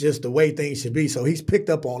 just the way things should be. So he's picked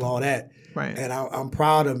up on all that. Right. And I'm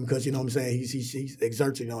proud of him because, what I'm saying, he's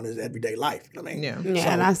exerting on his everyday life. You know what I mean? Yeah. Yeah, So-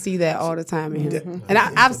 and I see that all the time in him. Yeah.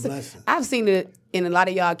 And It's a blessing. I've seen it in a lot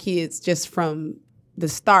of y'all kids just from the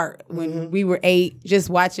start when we were 8, just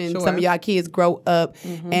watching some of y'all kids grow up.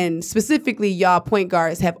 And specifically, y'all point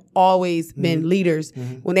guards have always been leaders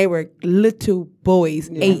when they were little boys,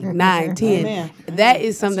 8, 9, 10. Amen. That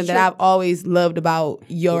is something that I've always loved about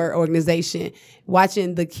your organization,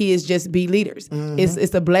 watching the kids just be leaders.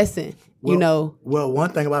 It's a blessing, Well,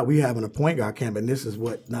 one thing about we having a point guard camp, and this is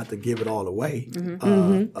what, not to give it all away.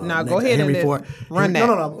 Now, go ahead and run that.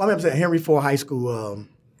 No. I'm saying Henry Ford High School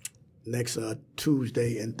next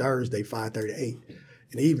Tuesday and Thursday, 5:30 to 8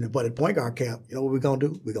 in the evening. But at point guard camp, you know what we're going to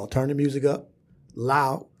do? We're going to turn the music up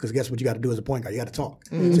loud, because guess what you got to do as a point guard? You got to talk.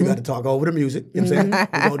 So you got to talk over the music. You know what I'm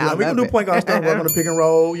saying? We're going to do point guard stuff. We're going to pick and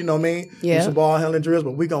roll, you know what I mean? Yeah. Do some ball handling drills,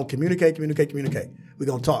 but we're going to communicate. We're we're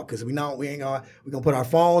gonna talk because we're gonna put our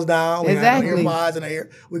phones down. We Exactly. have no earbuds in the ear.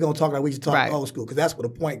 We're gonna talk like we should talk Right. old school because that's what a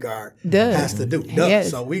point guard Does. has to do. Yes.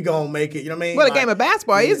 So we gonna make it. You know what I mean? Well, the game of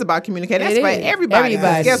basketball is about communicating. That's It for is. everybody.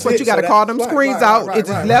 Everybody. Guess what? You got to So call them right, screens right, out. right, It's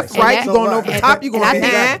right, left, right. right. And You going that- over the and- top. You going and I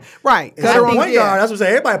hand. think- Right. It's a I think, point yeah. guard. That's what I'm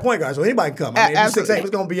saying. Everybody point guard, so anybody can come. I mean, Absolutely. 6'8", it's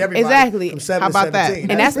gonna be everybody. Exactly. From 7 How to about that? 17.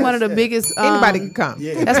 And that's one of the yeah. biggest. Anybody can come.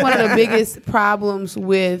 Yeah. That's one of the biggest problems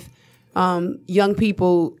with young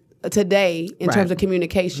people today in Right. terms of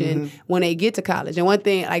communication when they get to college. And one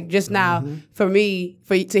thing, like just now, for me,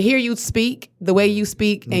 to hear you speak the way you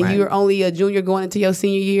speak, and Right. you're only a junior going into your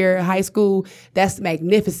senior year of high school, that's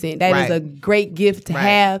magnificent. That is Right. a great gift to Right.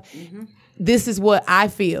 have. This is what I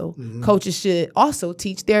feel coaches should also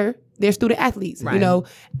teach their student athletes, Right. you know,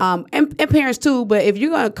 and parents too. But if you're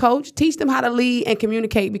going to coach, teach them how to lead and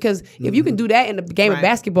communicate, because if you can do that in the game of Right.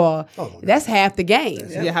 basketball, that's half the game.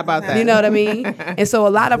 Yeah, how about that? You know what I mean? And so a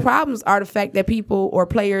lot of problems are the fact that people or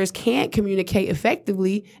players can't communicate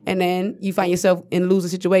effectively, and then you find yourself in losing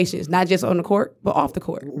situations, not just on the court, but off the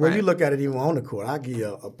court. When you look at it even on the court, I'll give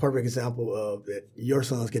you a perfect example of that your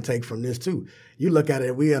sons can take from this too. You look at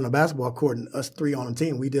it, we on the basketball court and us three on the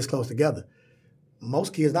team, we this close together.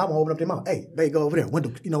 Most kids now open up their mouth. Hey, babe, go over there.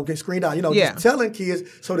 Window, get screened out. Yeah. Just telling kids.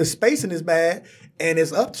 So the spacing is bad, and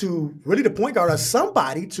it's up to really the point guard or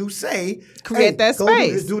somebody to say, Create hey, that go do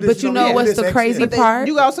space. this, do this, But you know do what's this, the X, crazy yeah. But part?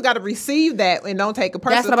 you also got to receive that and don't take it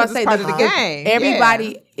That's personally. what I'm about to say. It's part of the game.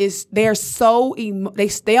 Everybody is, they're so,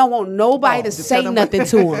 they don't want nobody to say nothing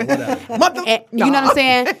to them. You know what I'm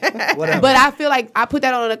saying? Whatever. But I feel like I put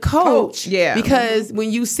that on a coach. Yeah. Because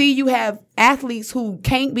when you see you have athletes who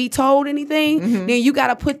can't be told anything, then you got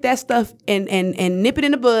to put that stuff and nip it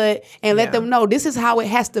in the bud and let Yeah. them know this is how it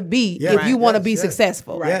has to be Yeah. if you want to Yes, be yes.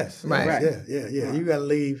 successful. Yes, Right. Yeah. You got to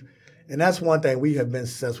leave, and that's one thing we have been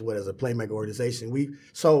successful with as a playmaker organization.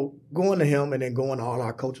 So going to him and then going to all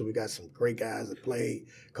our coaches. We got some great guys that play,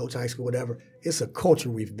 coach high school, whatever. It's a culture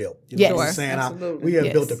we've built. You know Yes. what I'm saying? Absolutely. We have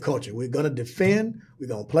Yes. built a culture. We're gonna defend. We're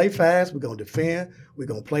gonna play fast. We're gonna defend. We're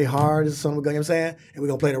gonna play hard. Is something you know what I'm saying? And we're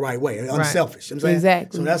gonna play the right way. Unselfish. You know what I'm saying?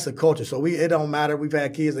 Exactly. So that's a culture. So it don't matter. We've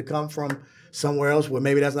had kids that come from somewhere else where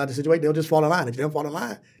maybe that's not the situation. They'll just fall in line. If you don't fall in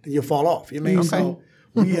line, then you'll fall off. You know what I mean?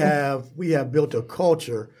 So we have built a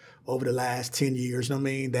culture over the last 10 years, you know what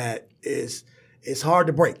I mean, that it's hard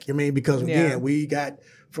to break. You know what I mean? Because again, Yeah. we got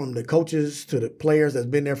from the coaches to the players that's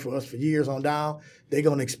been there for us for years on down, they're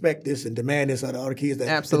gonna expect this and demand this of the other kids the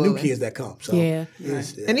Absolutely. new kids that come. So Yeah.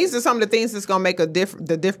 And these are some of the things that's going to make the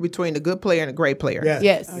difference between the good player and the great player.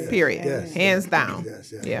 Yes. Period. Yes. Hands down.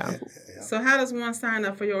 Yes, Yeah. So how does one sign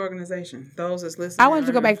up for your organization? Those that's listening. I wanted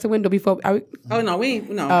to go back to Wendell before. Oh no, we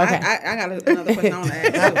no. okay. I got another question I want to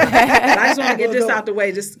ask. Too. But I just want to get this out the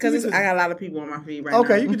way, just because I got a lot of people on my feed right now.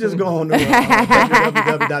 Okay, you can just go on to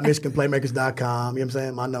www.michiganplaymakers.com. You know what I'm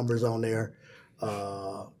saying? My number's on there.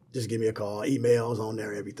 Just give me a call. Emails on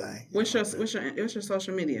there, everything. What's your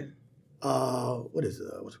social media? What is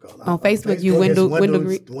what's it called? On Facebook, you Wendell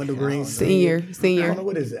Green- Wendell Green Senior. I don't know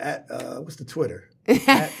what is it. What's the Twitter?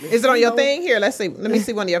 Is it on your thing? Here, let's see. Let me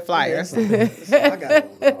see one of your flyers. I got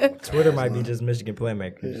it. Twitter might be just Michigan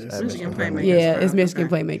Playmakers. At Michigan Playmakers. Yeah, it's Okay. Michigan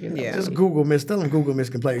Playmakers. Yeah. Just Google Tell them Google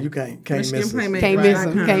Michigan Playmakers. You can't Michigan miss us. Playmakers. Can't miss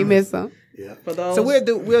them. Can't miss them. Yeah. For those, So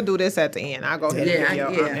we'll do this at the end. I'll go ahead and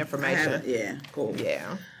give your I information. have it. Yeah, cool.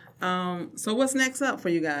 Yeah. So what's next up for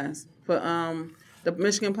you guys for the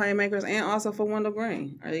Michigan Playmakers and also for Wendell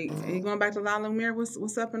Green? Are you going back to La Lumiere?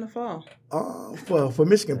 What's up in the fall? For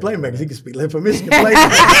Michigan Playmakers, he can speak. Like, for Michigan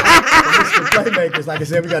Playmakers, like I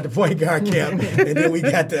said, we got the point guard camp, and then we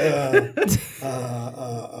got the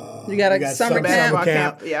You got a we got summer camp.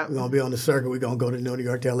 camp, yeah. We're gonna be on the circuit. We're gonna go to the New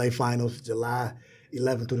York to LA finals July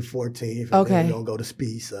 11th through the 14th. And Okay. then we're gonna go to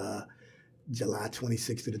Spiece July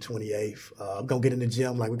 26th through the 28th. I'm gonna get in the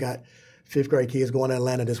gym. Like we got 5th grade kids going to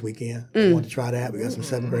Atlanta this weekend. I want to try that. We got some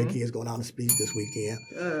 7th grade kids going out to Spiece this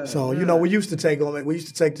weekend. So we used to take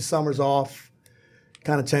the summers off.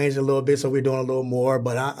 Kind of changed a little bit, so we're doing a little more.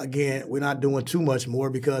 But we're not doing too much more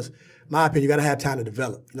because, in my opinion, you got to have time to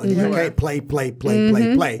develop. You can't play. You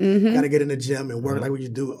got to get in the gym and work like we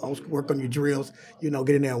used to do. Work on your drills. Get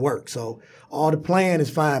in there and work. So all the plan is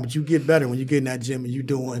fine, but you get better when you get in that gym and you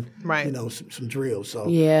doing, Right. some drills. So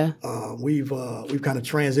Yeah. we've kind of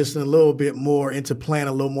transitioned a little bit more into playing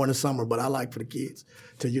a little more in the summer. But I like for the kids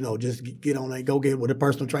to just get on there, go get with a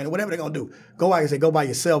personal trainer, whatever they're gonna do. Go, like I say, go by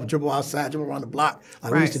yourself, dribble outside, dribble around the block,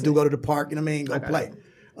 like we used to do. Go to the park, you know what I mean? Go play,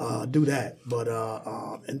 do that. But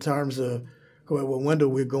in terms of going with Wendell,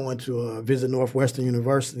 we're going to visit Northwestern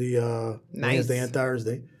University Wednesday and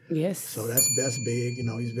Thursday. Yes. So that's big.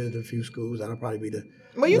 He's visited a few schools. That'll probably be the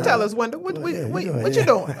Well, you tell us, Wendell. What you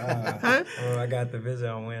doing? Huh? Well, I got the visit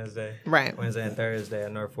on Wednesday. Right. Wednesday and Thursday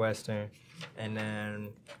at Northwestern. And then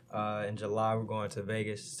in July, we're going to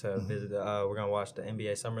Vegas to visit. We're going to watch the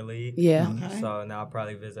NBA Summer League. Yeah. So now I'll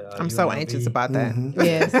probably visit I'm so UNLV. anxious about that.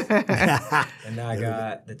 Yes. And then I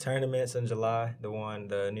got the tournaments in July,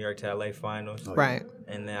 the New York to LA finals. Right.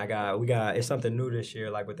 And then it's something new this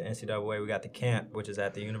year, like with the NCAA, we got the camp, which is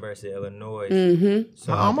at the University of Illinois. Mm-hmm.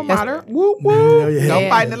 So My I'll alma be mater. there. Whoop, whoop. Yeah. Don't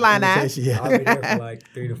fight in the line out. I'll be there for like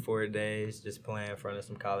 3 to 4 days, just playing in front of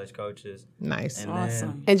some college coaches. Nice. And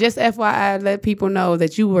Awesome. And just FYI, let people know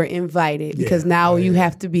that you were invited because now you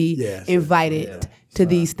have to be invited to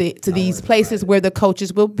these these places where the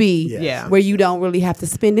coaches will be. Yeah. Where you don't really have to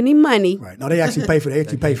spend any money. Right. No, they actually pay for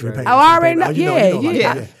it. I already know. You know about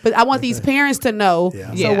Yeah. that, But I want these parents to know. Yeah.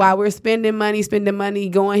 So Yeah. while we're spending money,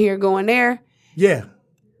 going here, going there, Yeah.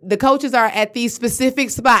 the coaches are at these specific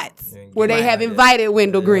spots where they have invited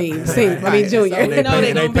Wendell Green, Right. Junior.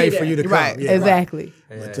 They pay for you to come. Right. Yeah. Exactly.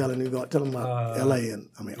 But tell them about L.A. and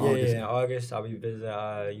August. Yeah, in August, I'll be visiting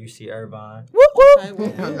UC Irvine. Whoop,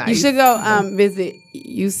 whoop. Nice. You should go visit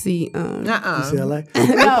UC. UCLA.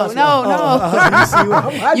 No.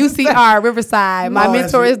 UCR Riverside. My Oh,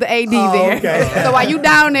 mentor that's is the AD Oh, there. okay. So while you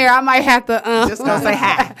down there, I might have to Just gonna say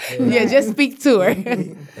hi. Yeah, just speak to her.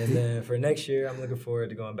 And then for next year, I'm looking forward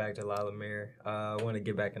to going back to Lamere. I want to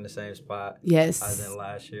get back in the same spot Yes. I was in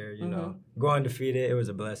last year. You know, going undefeated, it was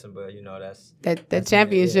a blessing, but that's That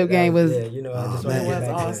championship game was. I just want to man. get That's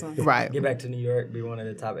back awesome. Right. get back to New York, be one of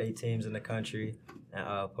the top 8 teams in the country,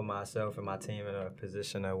 and put myself and my team in a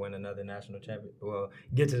position to win another national championship. Well,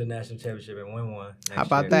 get to the national championship and win one. Next How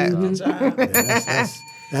about year. that? So,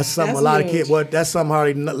 That's something That's a lot of huge. kids. Well, that's something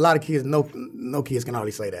hardly a lot of kids. No kids can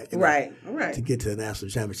hardly say that. Right. To get to the national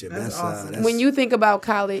championship. That's awesome. When you think about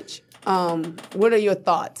college, what are your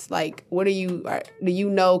thoughts? Like, do you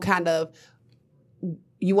know kind of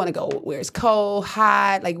you want to go where it's cold,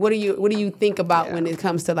 hot? Like, what do you think about when it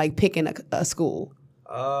comes to like picking a school?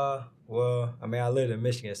 well, I mean, I live in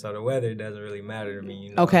Michigan, so the weather doesn't really matter to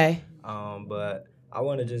me. Okay. But I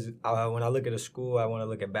want to when I look at a school, I want to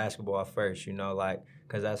look at basketball first,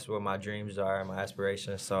 because that's what my dreams are, my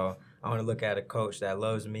aspirations. So I want to look at a coach that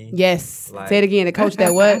loves me. Yes. Like- Say it again. A coach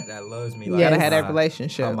that what? That loves me. Yes. Gotta have that how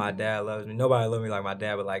relationship. my dad loves me. Nobody loves me like my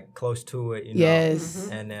dad, but like close to it, Yes.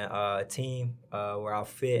 And then a team where I'll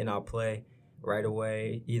fit and I'll play right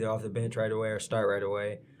away, either off the bench right away or start right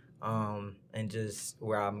away. And just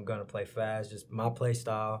where I'm gonna play fast, just my play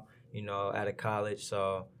style, at a college.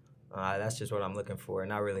 So that's just what I'm looking for.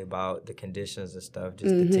 Not really about the conditions and stuff,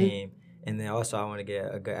 just the team. And then also I want to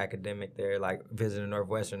get a good academic there, like visiting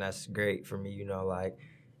Northwestern. That's great for me, like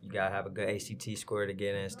you gotta have a good ACT score to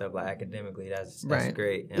get in and stuff. Like academically, that's Right.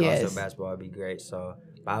 great. And Yes. also basketball would be great. So,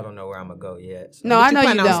 but I don't know where I'm gonna go yet. So. No, What I know you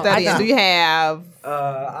plan on don't. studying? Do you have?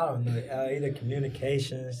 I don't know. Either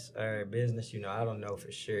communications or business. I don't know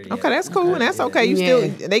for sure yet. Okay, that's cool, and that's Yeah. okay. You Yeah.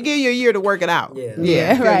 still, they give you a year to work it out. Yeah.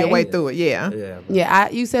 Yeah, feel right. your way through it. Yeah. Yeah. Yeah,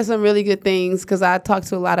 you said some really good things because I talk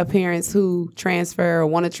to a lot of parents who transfer or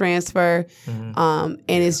want to transfer, and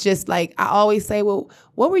it's just like I always say, well,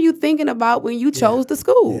 what were you thinking about when you chose the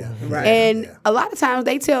school? Right. And a lot of times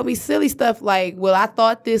they tell me silly stuff like, well, I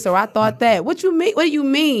thought this or I thought that. What you mean? What do you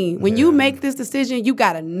mean? When you make this decision, you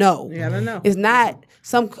gotta know. You gotta know. It's not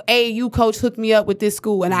some AAU coach hooked me up with this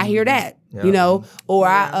school and I hear that. Or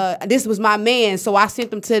this was my man, so I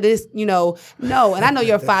sent them to this, no. And I know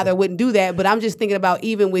your father wouldn't do that, but I'm just thinking about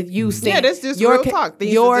even with you saying Yeah, that's just real talk.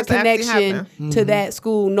 Things your that just actually connection happen. to that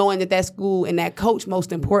school, knowing that school and that coach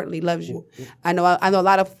most importantly loves you. I know a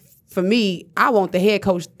lot of, for me, I want the head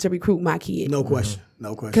coach to recruit my kid. No question.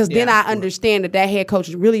 No question. Because then I understand that head coach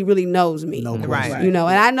really, really knows me. No question. Right. And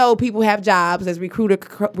I know people have jobs as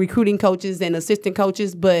recruiting coaches and assistant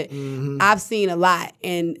coaches, but I've seen a lot,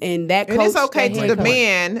 and that coach. And it's okay that to head coach-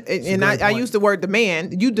 demand, and I point. use the word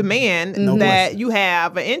demand. You demand that question. you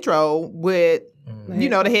have an intro with,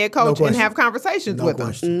 the head coach and question. have conversations No with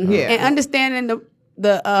question. them. Yeah. and understanding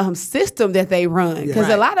the system that they run, because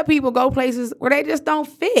a lot of people go places where they just don't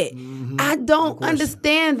fit. I don't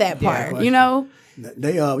understand that part.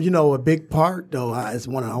 They, a big part though. I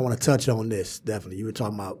want to touch on this definitely. You were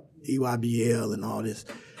talking about EYBL and all this,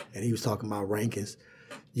 and he was talking about rankings.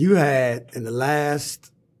 You had in the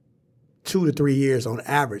last 2 to 3 years on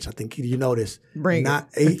average, I think you noticed, Bring it. not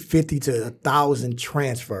 850 to 1,000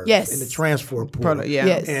 transfers Yes. in the transfer portal. Yeah.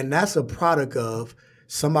 Yes. And that's a product of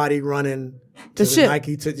somebody running to the ship.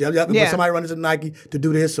 Nike somebody running to the Nike to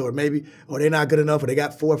do this, or they're not good enough, or they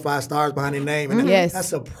got 4 or 5 stars behind their name. And Yes.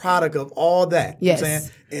 that's a product of all that. Yes. You know what I'm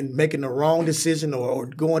saying? And making the wrong decision or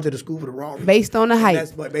going to the school for the wrong reason. Based on the hype.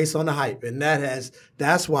 That's based on the hype. And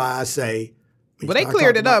that's why I say. Well, they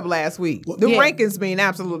cleared it up last week. The rankings mean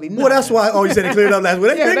absolutely nothing. Well, that's why. Oh, you said they cleared it up last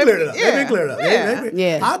week. They've been cleared it up. Yeah. They've been cleared it up.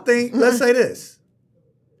 Yeah. Yeah. I think. Let's say this.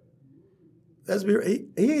 He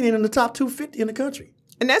ain't even in the top 250 in the country.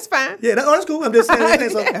 And that's fine. Yeah, that's cool. I'm just saying.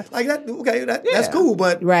 So, Yeah. like that. Okay, that's cool.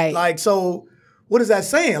 But Right. like, so what is that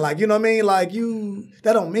saying? Like, you know what I mean? Like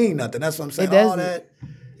that don't mean nothing. That's what I'm saying. It doesn't. All that.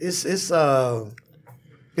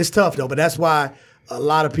 It's tough though. But that's why a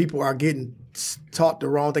lot of people are getting taught the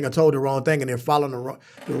wrong thing or told the wrong thing, and they're following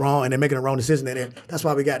the wrong, and they're making the wrong decision. And that's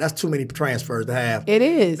why that's too many transfers to have. It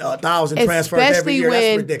is 1,000 transfers every year.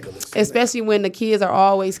 That's ridiculous. Especially when the kids are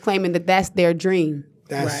always claiming that that's their dream.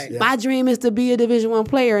 That's, yeah. My dream is to be a Division I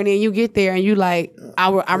player, and then you get there and you like,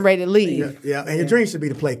 I'm ready to leave. Yeah, and your dream should be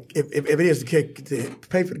to play. If it is to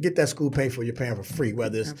pay for, get that school paid for, you're paying for free.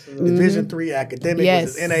 Whether it's Division III academic,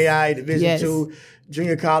 Yes. whether it's NAI, Division Yes. II,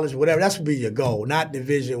 junior college, whatever. That should be your goal, not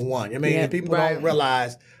Division I. I mean, Yeah. if people don't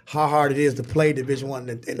realize how hard it is to play Division I and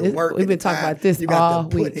the work. We've been and the talking time about this you got all to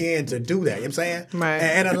put week. in to do that. You know what I'm saying? Right.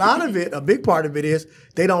 And a lot of it, a big part of it is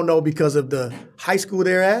they don't know because of the high school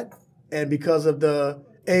they're at and because of the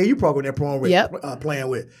AAU program they're playing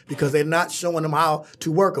with, because they're not showing them how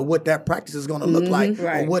to work or what that practice is going to look like,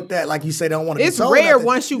 or what that, like you say, they don't want to. It's be told rare nothing.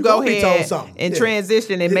 once you You're go gonna be told ahead something. and Yeah.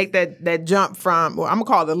 transition and make that jump from, well, I'm going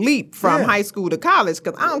to call it a leap from Yeah. high school to college,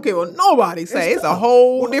 because I don't care what nobody say. It's a tough.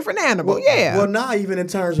 whole different animal. Well, well, now even in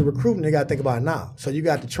terms of recruiting, they got to think about it now. So you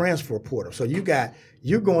got the transfer portal. So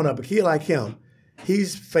you're going up, a kid like him,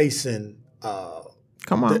 he's facing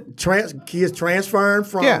Come on. kids transferring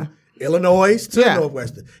from Illinois to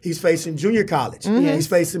Northwestern. He's facing junior college. He's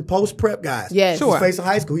facing post-prep guys. Yes. Sure. He's facing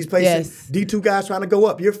high school. He's facing D2 guys trying to go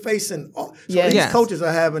up. You're facing these coaches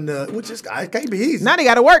are having which is it can't be easy. Now they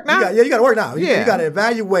got to work now. You got to work now. You Yeah. got to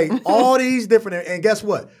evaluate all these different, and guess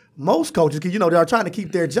what? Most coaches, because they are trying to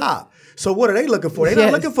keep their job. So what are they looking for? They're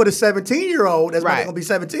not looking for the 17-year-old that's going to be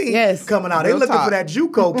 17 coming out. They're looking for that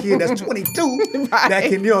JUCO kid that's 22 that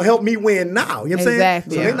can help me win now. You know what I'm saying?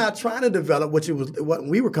 So they're not trying to develop what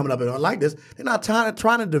we were coming up with like this. They're not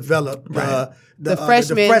trying to develop the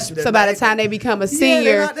freshmen. So by the time they become a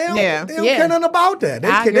senior, they don't care nothing about that.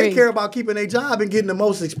 They care about keeping their job and getting the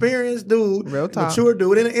most experienced dude, mature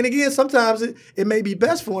dude. And again, sometimes it may be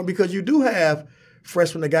best for them because you do have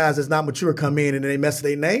freshmen, the guys that's not mature, come in and they mess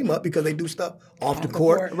their name up because they do stuff off the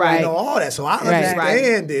court, right? All that. So I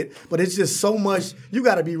understand it, but it's just so much. You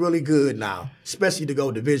got to be really good now, especially to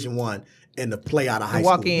go Division I and to play out of high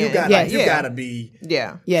school. In. You got to be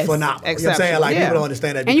phenomenal. You know what I'm saying? Like people don't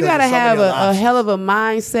understand that, and you got to have a hell of a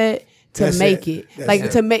mindset to make it.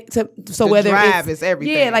 So the whether drive is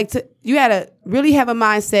everything. You got to really have a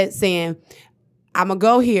mindset saying, I'm gonna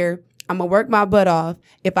go here. I'm gonna work my butt off.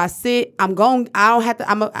 If I sit, I'm gonna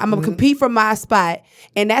compete for my spot.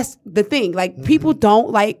 And that's the thing. Like people don't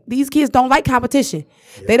like, these kids don't like competition.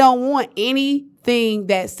 Yeah. They don't want anything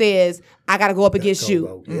that says, I gotta go up against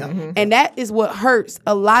you. And that is what hurts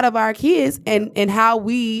a lot of our kids and how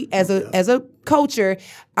we as a culture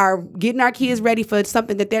are getting our kids ready for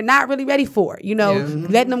something that they're not really ready for.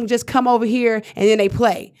 Letting them just come over here and then they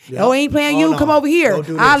play. Oh, I ain't playing you, come over here.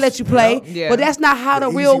 I'll let you play. But that's not how the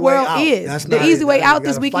real world is. The easy way out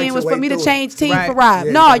this weekend was for me to change teams for Rob.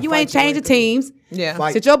 No, you ain't changing teams.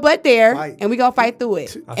 Sit your butt there and we gonna fight through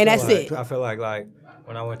it. And that's it. I feel like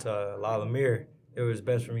when I went to La Lumiere, it was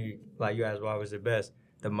best for me, like you asked why was it best?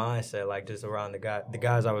 The mindset, like just around the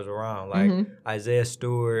guys I was around, like Isaiah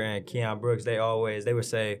Stewart and Keon Brooks, they would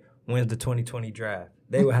say, when's the 2020 draft?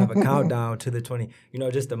 They would have a countdown to the 20,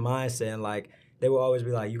 just the mindset, and like they would always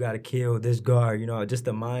be like, you got to kill this guard, just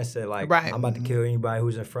the mindset, like I'm about to kill anybody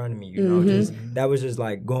who's in front of me, that was just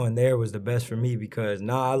like going there was the best for me, because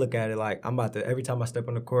now I look at it like I'm about to, every time I step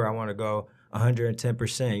on the court, I want to go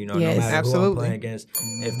 110%, no matter who I'm playing against,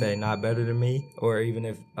 if they're not better than me or even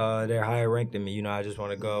if they're higher ranked than me, I just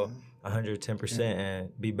want to go 110% and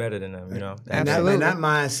be better than them, And that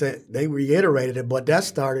mindset, they reiterated it, but that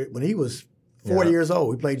started when he was 4 years old.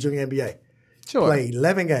 We played junior NBA. Sure. Played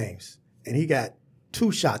 11 games, and he got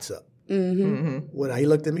 2 shots up. He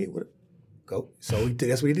looked at me, go. So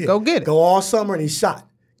that's what he did. Go get it. Go all summer, and he shot.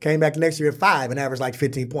 Came back next year at 5 and averaged like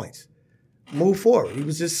 15 points. Moved forward. He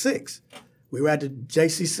was just 6. We were at the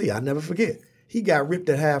JCC. I'll never forget. He got ripped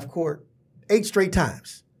at half court 8 straight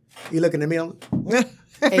times. He looking at me.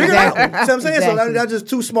 Exactly. See what I'm saying? So that's just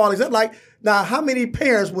too small. Except like Now, how many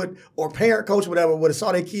parents or parent coach, whatever, would have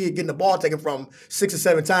saw their kid getting the ball taken from 6 or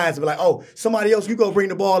 7 times and be like, oh, somebody else, you go bring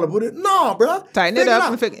the ball and put it? No, bro. Tighten it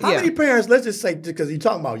up. How many parents, let's just say, because you're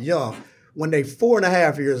talking about young, when they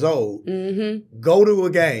 4.5 years old, go to a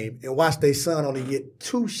game and watch their son only get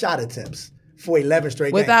 2 shot attempts for 11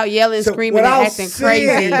 straight without games. yelling, screaming, and acting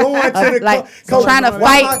crazy. Going to the like coach, trying to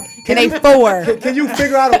fight, and they 4. Can you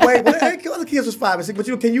figure out a way? Well, other kids was 5 and 6,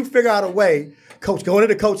 but can you figure out a way? Coach, going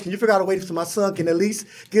to the coach, can you figure out a way so my son can at least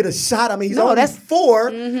get a shot? I mean, he's only 4.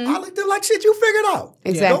 I look at them like, shit, you figure it out.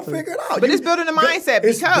 Exactly. Go figure it out. But it's building the mindset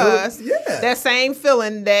because that same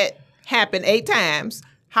feeling that happened 8 times.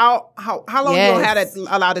 How long you gonna have that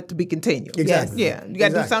allow it to be continued? Exactly. Yeah, you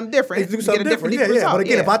got to do something different. Do something different. Yeah. But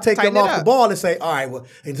again, if I take them off the ball and say, all right, well,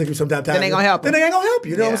 it took you some time, then they ain't gonna help. Then they ain't gonna help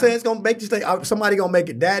you. You know what I'm saying? It's gonna make this thing. Somebody gonna make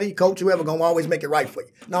it. Daddy, coach, whoever gonna always make it right for you.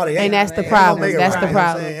 No, they ain't. And that's the problem. That's the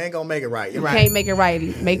problem. Ain't gonna make it right. You can't make it right.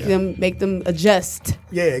 Make them adjust.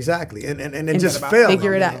 Yeah, exactly. And just fail.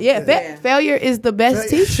 Figure it out. Yeah, failure is the best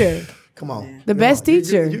teacher. Come on. The best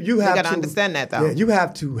teacher. You got to understand that, though. Yeah, you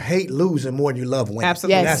have to hate losing more than you love winning.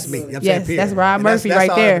 Absolutely. Yes. That's me. Yes, that's Rob Murphy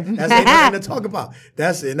right there. That's nothing to talk about.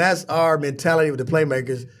 That's our mentality with the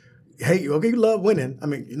playmakers. You love winning. I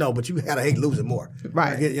mean, but you got to hate losing more.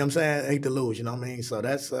 Right. You know what I'm saying? Hate to lose, you know what I mean? So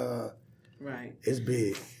that's, right. It's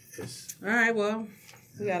big. All right, well,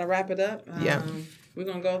 we got to wrap it up. We're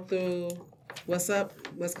going to go through what's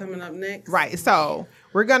coming up next. Right. So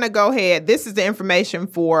we're going to go ahead. This is the information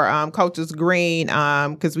for Coaches Green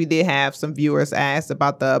because we did have some viewers ask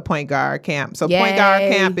about the point guard camp. So point guard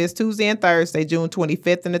camp is Tuesday and Thursday, June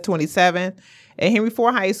 25th and the 27th at Henry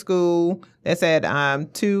Ford High School. That's at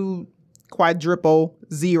 200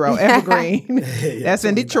 Evergreen. That's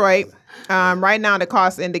in Detroit. Right now, the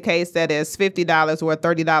cost indicates that it's $50 or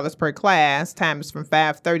 $30 per class. Time is from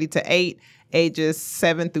 5:30 to 8, ages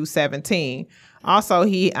 7 through 17. Also,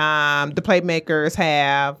 the playmakers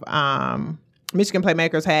have Michigan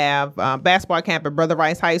playmakers have basketball camp at Brother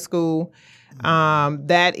Rice High School.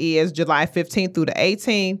 That is July 15th through the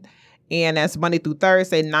 18th, and that's Monday through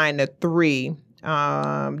Thursday, 9 to 3.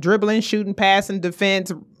 Dribbling, shooting, passing,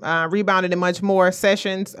 defense, rebounding, and much more.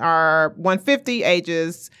 Sessions are 150,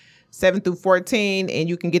 ages 7 through 14, and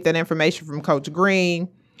you can get that information from Coach Green,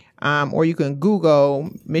 or you can Google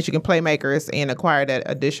Michigan Playmakers and acquire that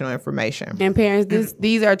additional information. And parents,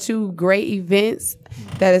 these are 2 great events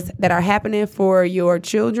that are happening for your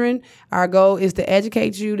children. Our goal is to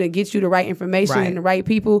educate you, to get you the right information and the right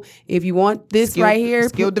people. If you want this right here,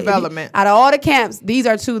 skill development. Out of all the camps, these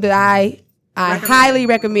are 2 that I highly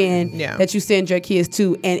recommend that you send your kids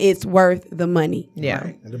to, and it's worth the money. Yeah.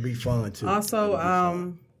 Right. It'll be fun, too.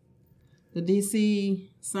 Also, the DC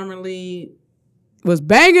Summer League was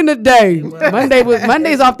banging today.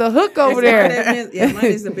 Monday's off the hook over there.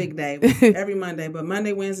 Monday's a big day. Every Monday. But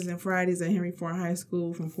Monday, Wednesdays, and Fridays at Henry Ford High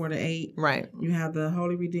School from 4 to 8. Right. You have the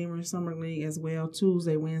Holy Redeemer Summer League as well.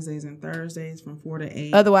 Tuesday, Wednesdays, and Thursdays from 4 to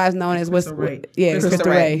 8. Otherwise known as Crystal Ray. Crystal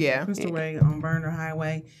Ray. Yeah. Crystal Ray on Burner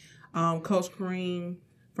Highway. Coach Kareem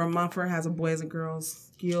from Mumford has a boys and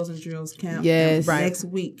girls skills and drills camp. Yes. Next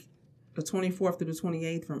week, the 24th through the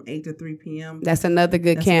 28th from 8 to 3 p.m. That's another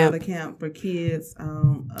good camp. Another camp for kids.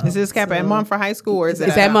 Is this camp at Mumford High School or is it?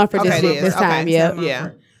 It's at Mumford this time.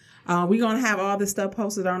 Yeah. We're going to have all this stuff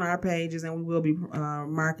posted on our pages, and we will be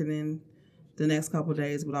marketing the next couple of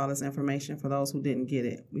days with all this information for those who didn't get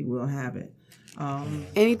it. We will have it.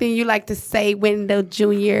 Anything you like to say, Wendell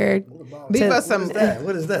Jr.? Leave us some.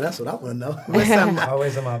 What is that? That's what I want to know. With some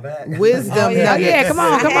always in my back. Wisdom. Come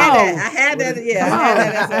on. I had that.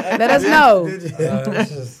 Yeah. Let us know.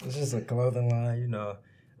 It's just a clothing line,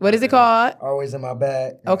 What is it called? Always in my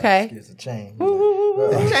bag. Okay. It's a chain.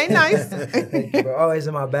 Chain nice. But always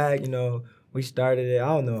in my bag. We started it. I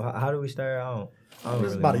don't know. How did we start? I don't It's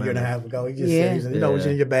really about a year and a half ago. He just said, it's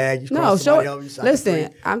in your bag. You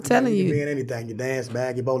listen, I'm telling you. You can be in anything. Your dance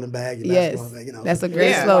bag, your bowling bag, your basketball bag. That's a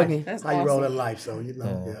great slogan. That's how you roll in life. So,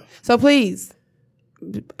 So please,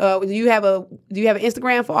 do you have an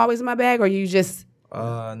Instagram for Always in My Bag, or you just...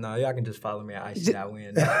 No, y'all can just follow me at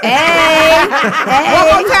IC.win. Hey! One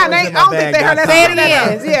more time. I don't think they heard that. Say it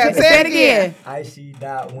again. Yeah, say it again.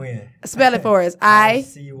 IC.win. Spell it for us.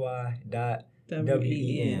 ICY.WEN.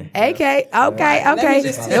 Okay. Go ahead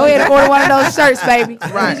just and order one of those shirts, baby.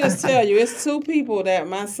 Let me just tell you, it's 2 people that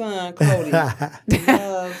my son, Cody,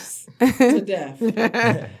 loves to death.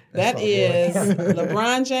 That is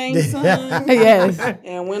LeBron James' son Yes.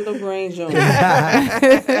 and Wendell Green Jr.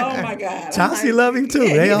 Oh, my God. Chauncey love him, too.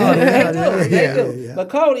 They do. Yeah. But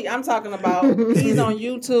Cody, I'm talking about, he's on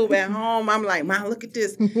YouTube at home. I'm like, Mom, look at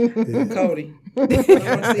this. Cody. I don't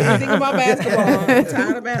want to see anything about basketball. I'm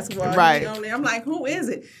tired of basketball. Right. I'm like, who is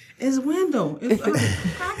it? It's Wendell. It's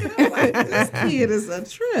cracking up like this kid is a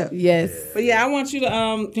trip. Yes. But yeah, I want you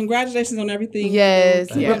to congratulations on everything.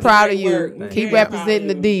 Yes, You we're do. proud of Great you. work. Keep Very representing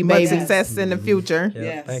the proud of D, Much baby. success in the future. Yeah,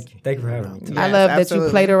 Yes. thank you. Thank you for having me today. I Yes, love that absolutely.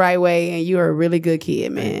 you play the right way, and you're a really good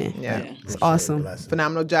kid, man. Yeah. It's awesome.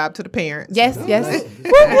 Phenomenal job to the parents. Yes, yes.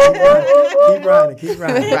 Keep riding. Keep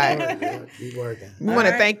riding. Right. Keep working. We want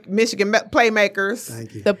to thank Michigan Playmakers.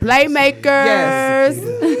 Thank you. The Playmakers. Yes.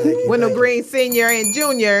 Thank you. Wendell Thank you. Green Sr. and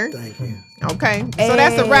Jr. Thank you. Okay. So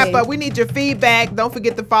that's a wrap Hey. up. We need your feedback. Don't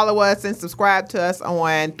forget to follow us and subscribe to us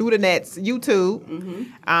on Through the Nets YouTube.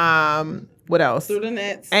 What else? Through the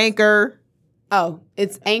nets. Anchor. Oh,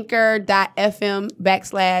 it's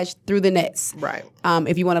anchor.fm/through the nets. Right.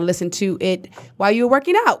 If you want to listen to it while you're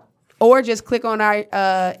working out, or just click on our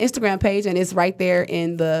Instagram page, and it's right there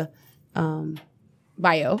in the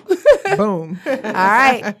bio. Boom. All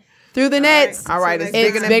right. Through the nets. All right. It's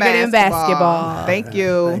It's bigger than basketball. Thank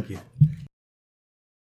you. Thank you.